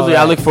absolutely.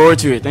 I look forward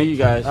to it. Thank you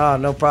guys. Oh,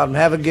 no problem.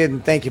 Have a good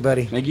one. Thank you,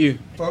 buddy. Thank you.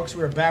 Folks,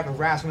 we're back with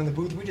Wrestling in the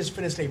Booth. We just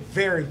finished a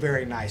very,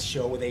 very nice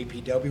show with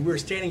APW. We were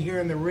standing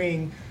here in the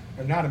ring.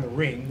 Or not in the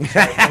ring.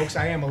 Sorry, folks.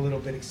 I am a little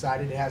bit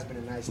excited. It has been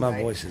a nice night.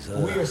 My voice is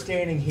up. We are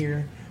standing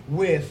here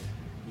with...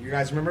 You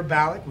guys remember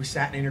Balak? We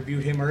sat and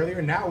interviewed him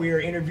earlier. Now we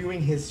are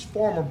interviewing his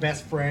former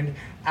best friend,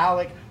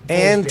 Alec.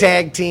 And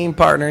tag team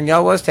partner. And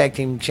y'all was tag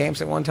team champs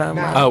at one time,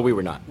 right? Oh, we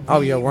were not. Oh,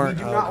 you weren't?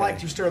 We do not like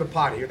to stir the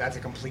pot here. That's a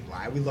complete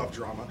lie. We love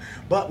drama.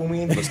 But when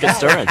we Let's get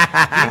stirring.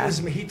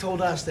 he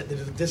told us that the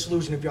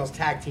dissolution of y'all's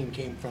tag team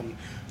came from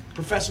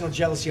professional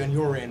jealousy on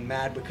your end,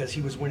 mad because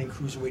he was winning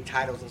cruiserweight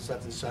titles and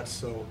such and such.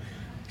 So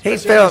He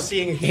Especially after felt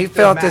seeing a he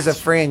heat-filled felt as a match.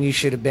 friend you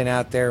should have been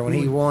out there when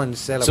he won to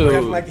celebrate.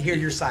 I'd like to hear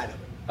your side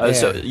of it.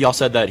 So Yeah. y'all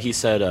said that he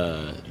said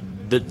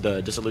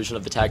the dissolution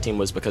of the tag team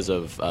was because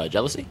of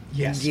jealousy?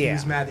 Yes, Yeah, he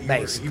was mad that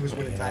basically, he was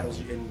winning titles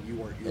and you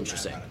weren't.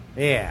 Interesting. Mad about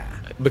it. Yeah.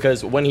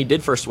 Because when he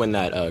did first win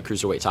that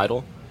cruiserweight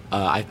title,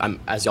 I'm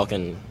as y'all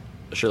can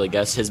surely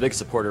guess, his biggest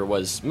supporter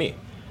was me.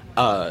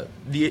 The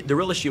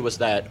real issue was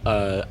that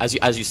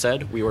as you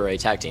said, we were a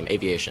tag team,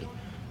 Aviation.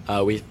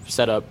 We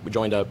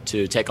joined up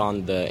to take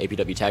on the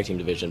APW tag team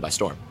division by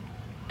storm.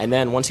 And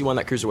then once he won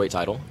that cruiserweight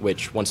title,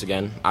 which once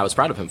again I was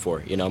proud of him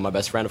for, my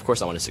best friend, of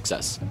course I wanted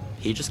success.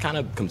 He just kind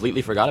of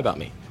completely forgot about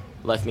me,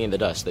 left me in the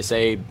dust. They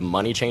say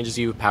money changes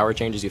you, power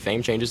changes you,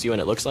 fame changes you,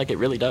 and it looks like it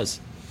really does.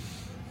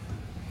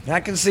 I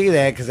can see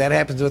that because that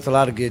happens with a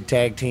lot of good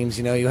tag teams.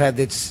 You have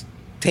this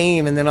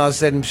team, and then all of a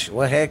sudden,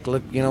 well, heck,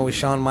 look, with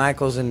Shawn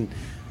Michaels and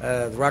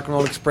the Rock and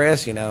Roll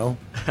Express,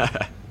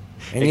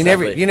 And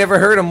Exactly. you never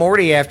heard of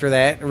Morty after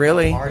that,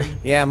 really? Marty?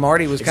 Yeah,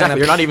 Marty was Exactly. kind of.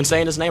 You're not even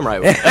saying his name right.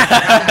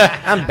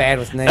 I'm bad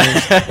with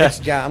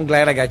names. I'm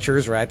glad I got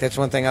yours right. That's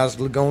one thing I was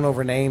going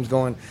over names.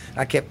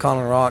 I kept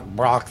calling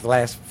Brock the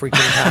last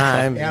freaking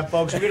time. Yeah,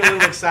 folks, we get a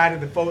little excited.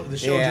 The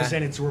show Yeah. just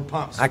ended, so we're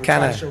pumped. So I we're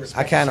trying to show kind of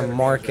respect to certain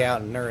mark names, right?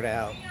 out and nerd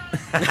out.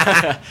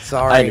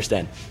 Sorry. I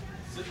understand.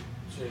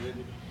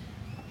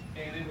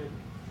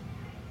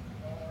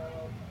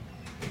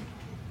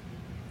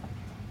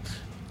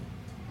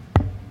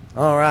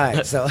 All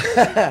right, so.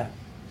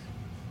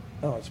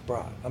 Oh, it's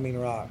Brock. I mean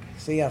Rock.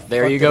 See,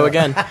 There you go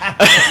again.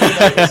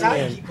 That's how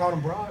you keep calling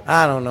him Brock.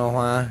 I don't know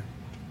why.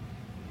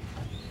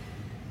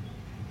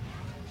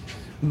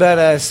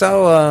 But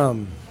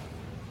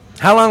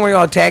how long were you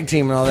all tag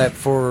team and all that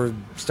before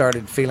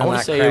started feeling I wanna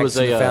like say it cracks was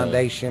in the a,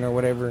 foundation or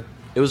whatever?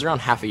 It was around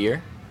half a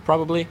year,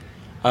 probably,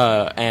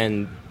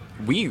 and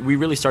we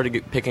really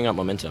started picking up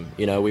momentum.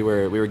 We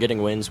were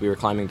getting wins, we were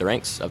climbing the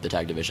ranks of the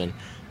tag division,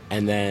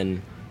 and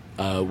then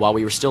while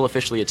we were still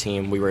officially a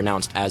team, we were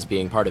announced as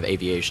being part of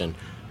Aviation.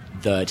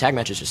 The tag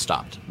matches just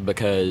stopped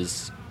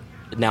because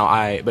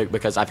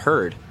I've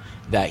heard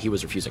that he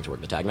was refusing to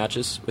work the tag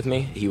matches with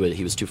me. He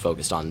was too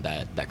focused on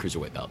that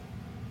cruiserweight belt.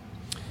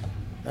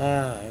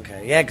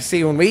 Okay. Yeah, 'cause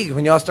see,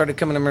 when y'all started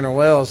coming to Mineral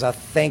Wells, I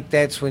think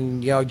that's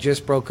when y'all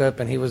just broke up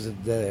and he was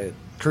the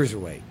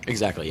cruiserweight.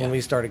 Exactly. Yeah.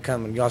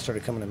 When y'all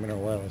started coming to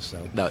Mineral Wells. So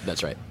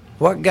That's right.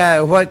 what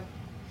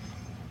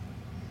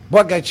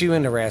got you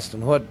into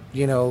wrestling? What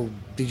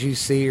did you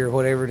see or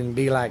whatever and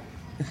be like,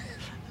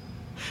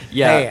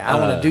 Yeah. hey, I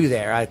want to do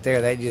that right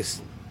there? That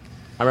just.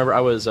 I remember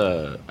I was,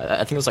 I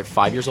think I was like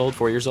 4 years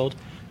old,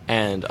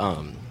 and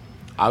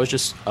I was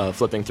just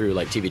flipping through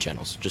like TV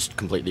channels, just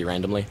completely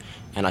randomly,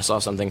 and I saw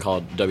something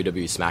called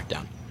WWE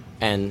SmackDown,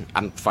 and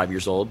I'm 5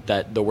 years old.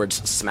 That the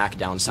words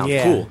SmackDown sound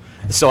cool,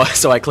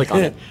 so I click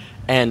on it,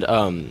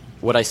 and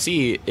what I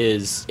see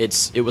is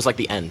it was like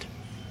the end,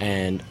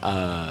 and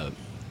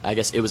I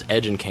guess it was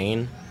Edge and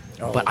Kane,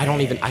 but I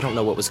don't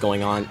know what was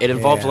going on. It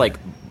involved like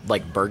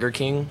Burger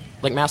King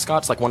like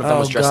mascots, like one of them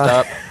was dressed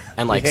up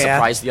and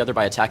surprised the other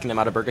by attacking them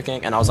out of Burger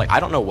King, and I was like, I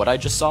don't know what I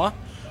just saw,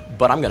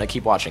 but I'm gonna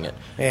keep watching it.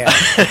 Yeah.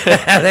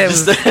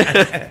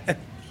 That was,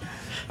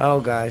 oh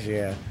gosh,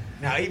 yeah.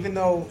 Now, even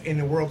though in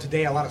the world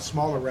today, a lot of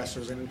smaller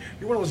wrestlers, and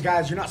you're one of those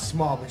guys, you're not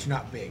small, but you're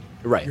not big.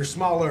 Right. You're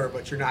smaller,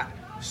 but you're not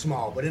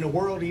small. But in a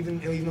world, even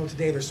though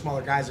today there's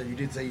smaller guys, or you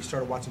did say you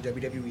started watching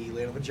WWE,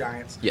 Land of the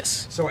Giants.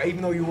 Yes. So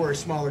even though you were a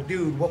smaller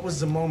dude, what was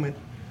the moment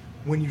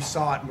when you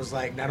saw it and was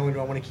like, not only do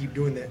I want to keep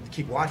doing that,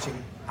 keep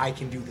watching, I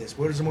can do this?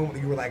 What was the moment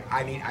that you were like,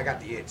 I got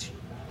the itch?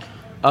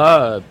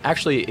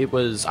 Actually, it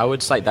was. I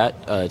would cite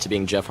that to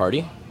being Jeff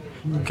Hardy,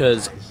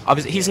 because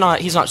obviously he's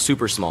not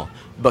super small,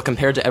 but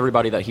compared to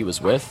everybody that he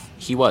was with,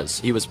 he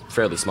was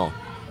fairly small.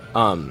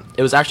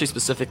 It was actually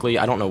specifically,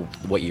 I don't know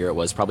what year it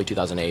was, probably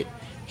 2008.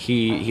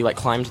 He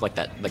climbed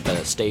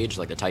the stage,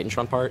 like the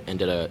Titantron part, and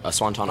did a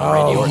swanton on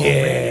Randy Orton.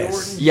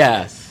 Yes.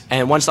 Yeah.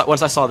 And once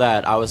I saw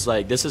that, I was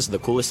like, this is the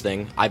coolest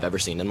thing I've ever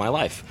seen in my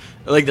life.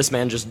 Like, this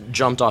man just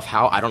jumped off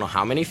I don't know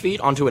how many feet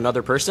onto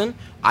another person.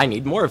 I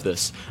need more of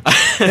this.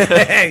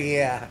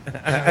 Yeah.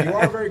 You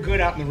are very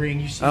good out in the ring.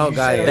 You God,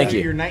 said Thank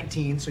you. You're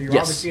 19, so you're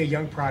Yes. obviously a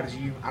young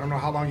prodigy. I don't know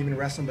how long you've been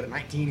wrestling, but at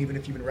 19, even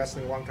if you've been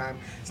wrestling a long time,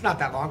 it's not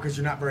that long because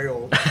you're not very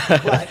old.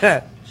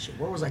 But shit,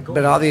 where was I going?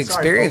 But all the Sorry,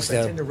 experience, folks,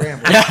 I though. tend to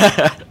ramble.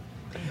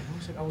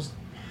 Damn, I was.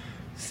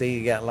 See,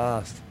 you got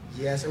lost.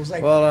 Yes, it was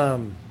like.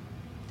 Well,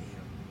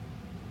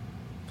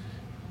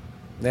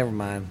 never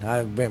mind.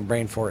 I went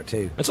brain for it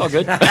too. It's all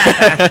good.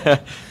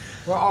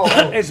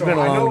 It's been a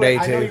long day,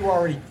 I know too. you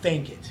already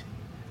think it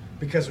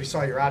because we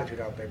saw your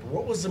attitude out there. But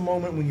what was the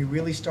moment when you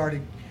really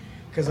started?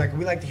 Because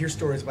we like to hear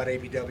stories about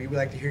ABW. We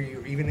like to hear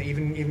you,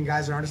 even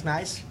guys that aren't as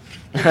nice.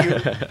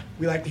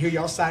 We like to hear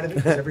y'all's side of it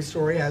because every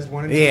story has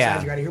one and two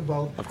sides. You got to hear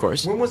both. Of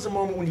course. When was the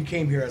moment when you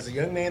came here as a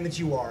young man that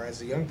you are,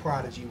 as a young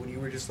prodigy, when you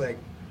were just like,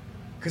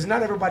 because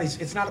not everybody's.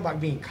 It's not about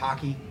being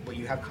cocky, but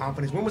you have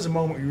confidence. When was the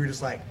moment where you were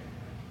just like,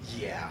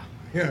 yeah,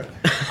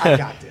 I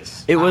got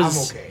this. It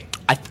was. I'm okay.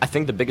 I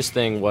think the biggest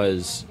thing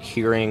was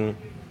hearing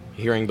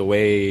the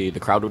way the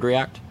crowd would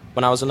react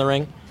when I was in the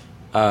ring.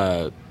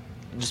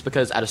 just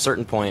because at a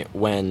certain point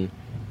when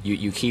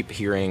you keep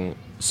hearing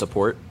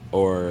support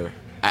or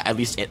at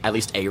least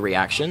a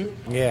reaction,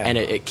 and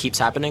it keeps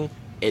happening,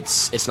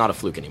 it's not a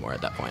fluke anymore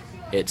at that point.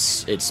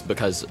 It's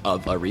because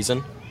of a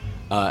reason,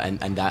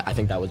 and that I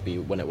think that would be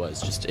when it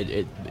was just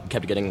it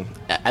kept getting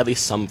at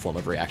least some form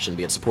of reaction,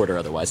 be it support or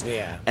otherwise.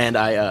 Yeah. And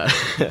I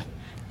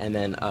and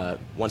then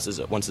once is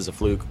a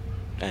fluke,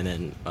 and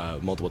then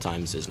multiple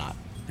times is not.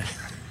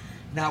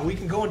 Now, we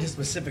can go into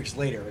specifics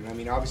later, and I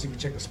mean, obviously, if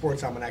you check the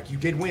sports almanac, you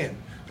did win,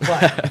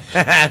 but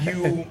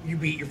you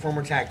beat your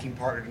former tag team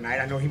partner tonight.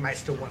 I know he might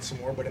still want some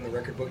more, but in the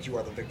record books, you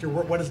are the victor.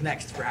 What is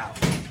next for Al?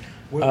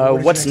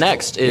 What's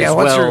next is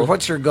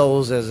what's your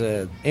goals as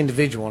an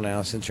individual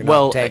now, since you're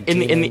not tag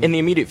teaming? in the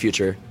immediate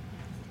future,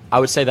 I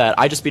would say that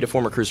I just beat a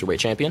former cruiserweight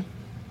champion.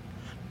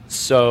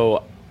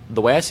 So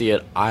the way I see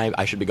it,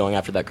 I should be going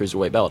after that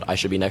cruiserweight belt. I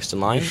should be next in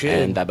line,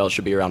 and that belt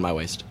should be around my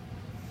waist.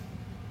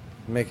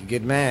 Make a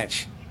good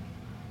match.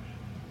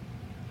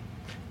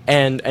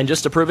 And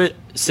just to prove it,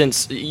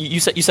 since you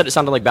said it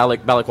sounded like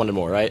Balak wanted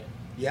more, right?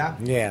 Yeah.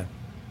 Yeah.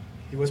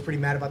 He was pretty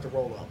mad about the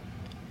roll-up.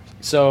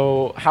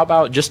 So how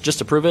about just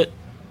to prove it,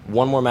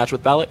 one more match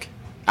with Balak?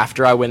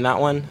 After I win that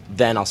one,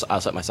 then I'll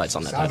set my sights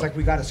on that title. Sounds like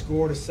we got a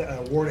score to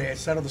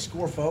settle the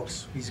score,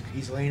 folks.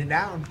 He's laying it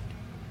down.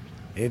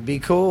 It'd be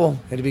cool.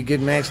 It'd be a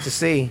good match to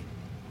see.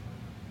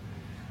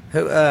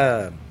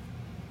 Where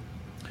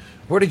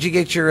did you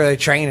get your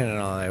training and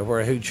all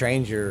that? Who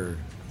trained your...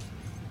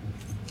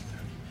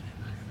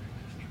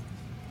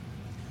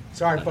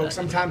 Sorry, folks.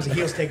 Sometimes the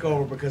heels take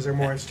over because they're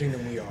more interesting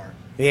than we are.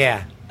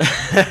 Yeah.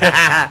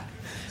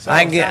 So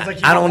I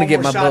don't want to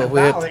get my butt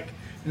whipped.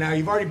 Now,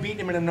 you've already beaten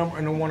him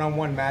in a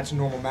one-on-one match, a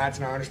normal match,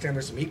 and I understand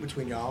there's some heat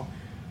between y'all.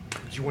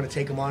 But you want to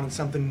take him on in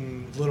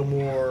something a little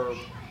more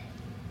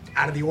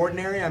out of the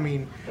ordinary? I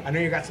mean, I know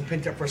you got some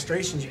pent-up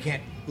frustrations. You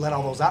can't let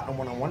all those out in a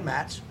one-on-one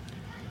match.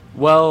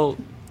 Well,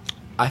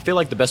 I feel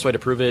like the best way to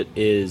prove it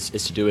is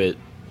to do it,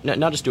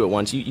 not just do it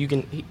once.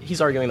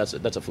 He's arguing that's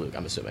a fluke,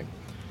 I'm assuming.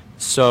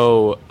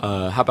 So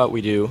how about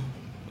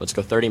let's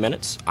go 30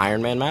 minutes,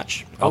 Iron Man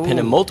match. I'll pin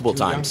him multiple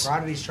times.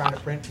 Prodigy's trying to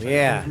print.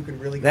 Yeah, you can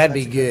really that'd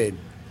be good.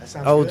 That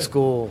sounds Old good.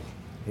 school.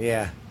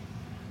 Yeah,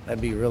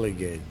 that'd be really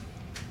good.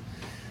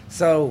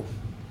 So,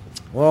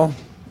 well,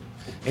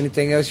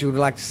 anything else you would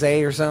like to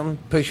say or something?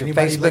 Push your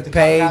Anybody you'd like Facebook to talk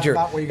page,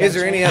 about or where you got is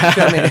there a any show?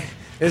 upcoming?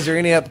 Is there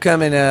any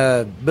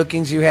upcoming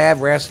bookings you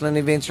have? Wrestling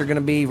events you're going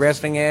to be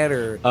wrestling at,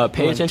 or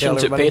pay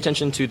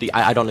attention to the.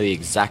 I don't know the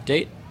exact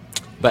date,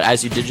 but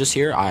as you did just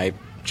hear, I'm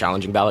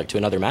challenging Balak to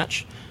another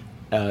match.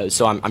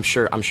 So I'm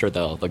sure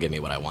they'll give me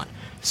what I want.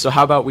 So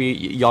how about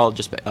y'all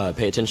just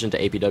pay attention to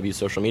APW's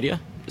social media,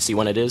 see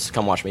when it is.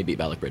 Come watch me beat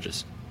Balak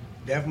Bridges.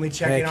 Definitely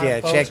check it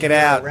out, folks. Check it We're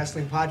out. a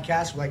wrestling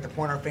podcast. We like to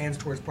point our fans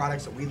towards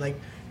products that we like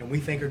and we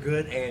think are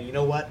good. And you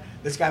know what?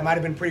 This guy might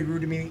have been pretty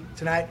rude to me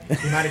tonight.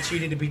 He might have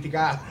cheated to beat the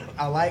guy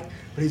I like,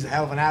 but he's a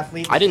hell of an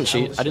athlete. I didn't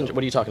cheat. I didn't.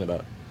 What are you talking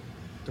about?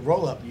 The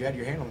roll up. You had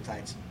your hand on the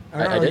tights.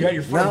 I You didn't? had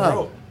your foot on the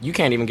rope. You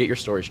can't even get your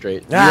story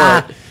straight.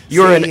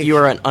 You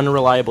are an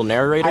unreliable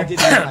narrator. I did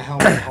leave my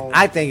helmet at home.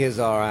 I think it's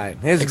all right.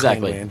 It's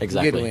Exactly, a clean win.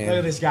 exactly. Good Look win.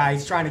 at this guy.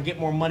 He's trying to get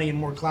more money and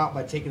more clout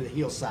by taking the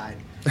heel side.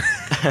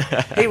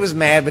 He was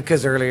mad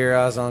because earlier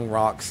I was on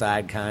Rock's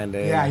side, kind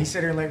of. Yeah, he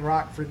sat here and let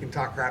Rock freaking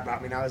talk crap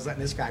about me. Now I was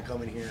letting this guy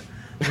come in here.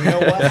 Well, you know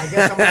what? I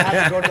guess I'm gonna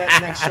have to go to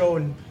that next show,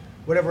 and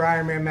whatever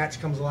Iron Man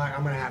match comes along,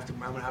 I'm gonna have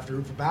to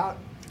root for Balak.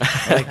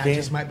 I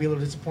just might be a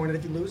little disappointed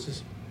if he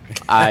loses.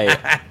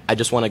 I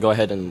just want to go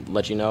ahead and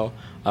let you know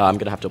I'm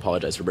gonna have to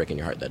apologize for breaking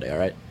your heart that day. All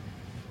right.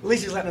 At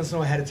least he's letting us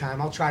know ahead of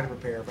time. I'll try to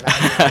prepare, but I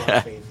have a lot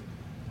of faith.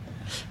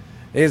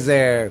 Is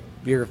there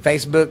your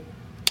Facebook?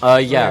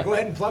 Yeah. Go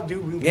ahead and plug,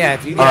 dude. Yeah,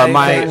 if you got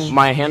anything.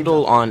 My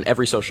handle on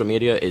every social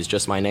media is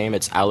just my name.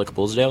 It's Alec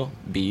Bullsdale,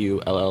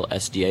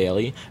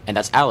 Bullsdale, and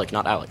that's Alec,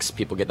 not Alex.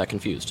 People get that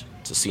confused.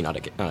 It's a C, not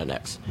an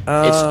X.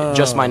 It's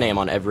just my name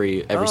on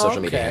every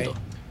social media okay. handle.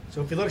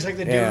 So if he looks like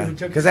the dude Yeah, who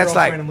took 'cause his that's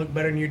girlfriend like- and looked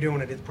better than you're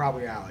doing it, it's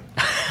probably Alec.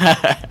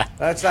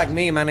 That's like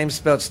me. My name's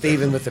spelled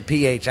Steven with a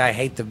PH. I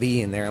hate the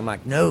V in there. I'm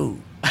like, no,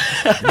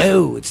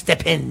 it's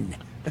Stephen.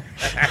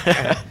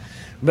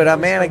 But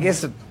man, I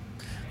guess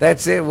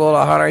that's it. Well,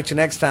 I'll holler at you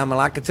next time. And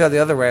like I tell the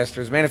other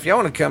wrestlers, man, if you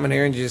want to come in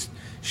here and just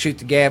shoot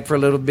the gab for a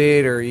little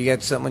bit, or you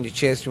got something on your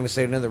chest you want to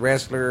say to another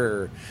wrestler,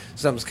 or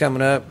something's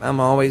coming up, I'm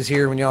always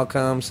here when y'all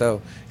come.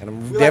 So, and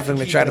I'm definitely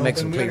going to try to make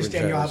some We clear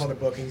understand y'all have shows. other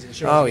bookings and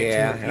shows. Oh, to get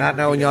yeah. to. And I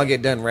know when y'all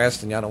get done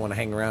resting, y'all don't want to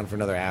hang around for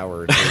another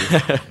hour or two.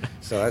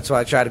 So that's why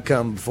I try to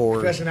come before.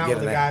 Especially not with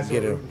the guys that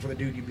get are a- rooting for the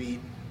dude you beat.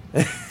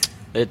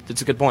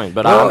 It's a good point,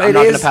 but Well, I'm it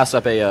not going is- to pass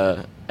up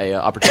a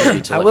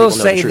opportunity to I let will people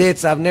know say the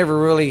truth. this: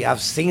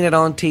 I've seen it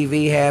on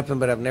TV happen,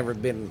 but I've never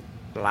been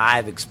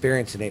live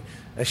experiencing it.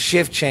 A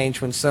shift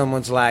change when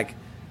someone's like,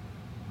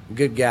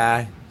 good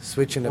guy,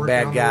 switching to Working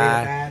bad on the way to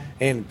guy, bad.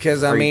 and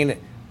because I mean,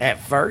 at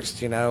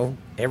first,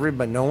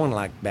 everybody, no one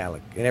liked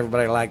Balak, and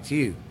everybody liked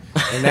you.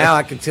 And now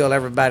I can tell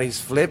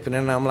everybody's flipping,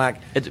 and I'm like,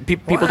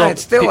 People "Why? don't.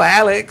 It's still pe-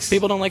 Alex.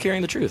 People don't like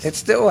hearing the truth. It's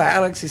still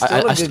Alex. He's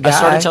still a good guy. I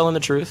started telling the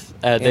truth.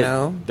 You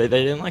know? They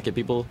didn't like it.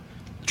 People,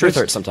 Truth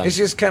hurts sometimes. It's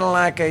just kind of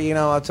like,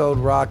 I told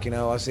Rock,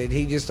 I said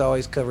he just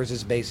always covers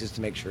his bases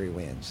to make sure he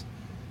wins.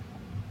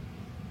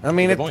 I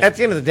mean, at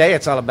the end of the day,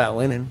 it's all about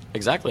winning.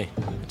 Exactly.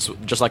 It's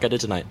just like I did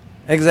tonight.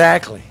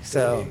 Exactly.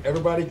 So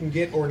everybody can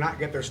get or not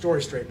get their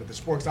story straight, but the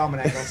Sports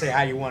Almanac don't say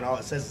how you won. All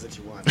it says is that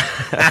you won.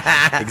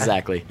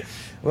 Exactly.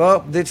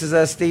 Well, this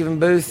is Stephen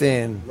Booth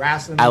and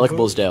Wrestling Alec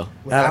Bosdale.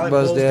 With Alec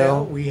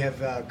Bosdale. We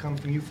have come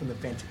from you from the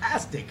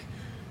fantastic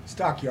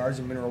Stockyards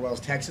in Mineral Wells,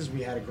 Texas.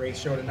 We had a great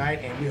show tonight,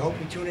 and we hope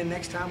you tune in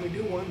next time we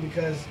do one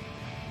because,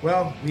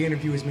 well, we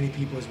interview as many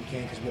people as we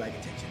can because we like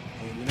attention.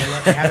 And you know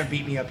what? They haven't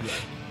beat me up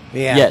yet.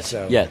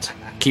 Yeah. Yet.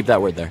 Keep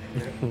that word there.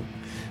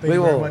 Thank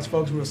you very much,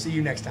 folks. We'll see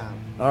you next time.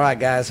 All right,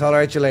 guys. Holler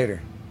at you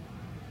later.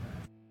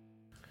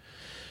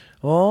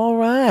 All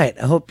right.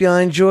 I hope y'all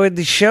enjoyed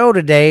the show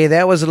today.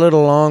 That was a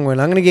little long one.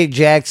 I'm going to get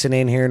Jaxson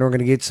in here, and we're going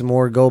to get some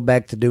more. Go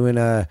back to doing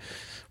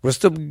we're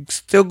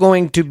still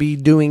going to be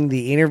doing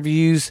the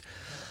interviews,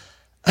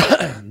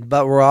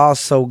 but we're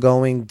also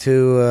going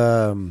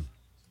to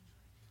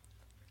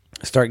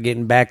start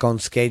getting back on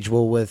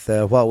schedule with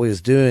what we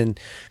was doing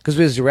because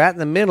we was right in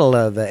the middle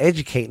of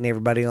educating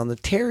everybody on the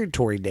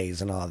territory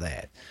days and all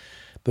that.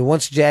 But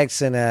once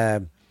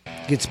Jaxson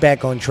gets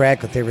back on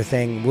track with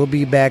everything, we'll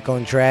be back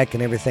on track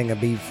and everything will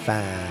be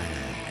fine.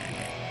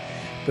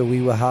 But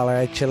we will holler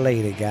at you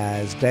later,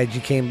 guys. Glad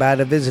you came by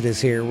to visit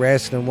us here at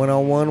Wrestling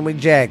 101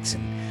 with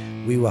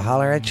Jaxson. We will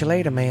holler at you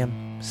later,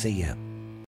 ma'am. See ya.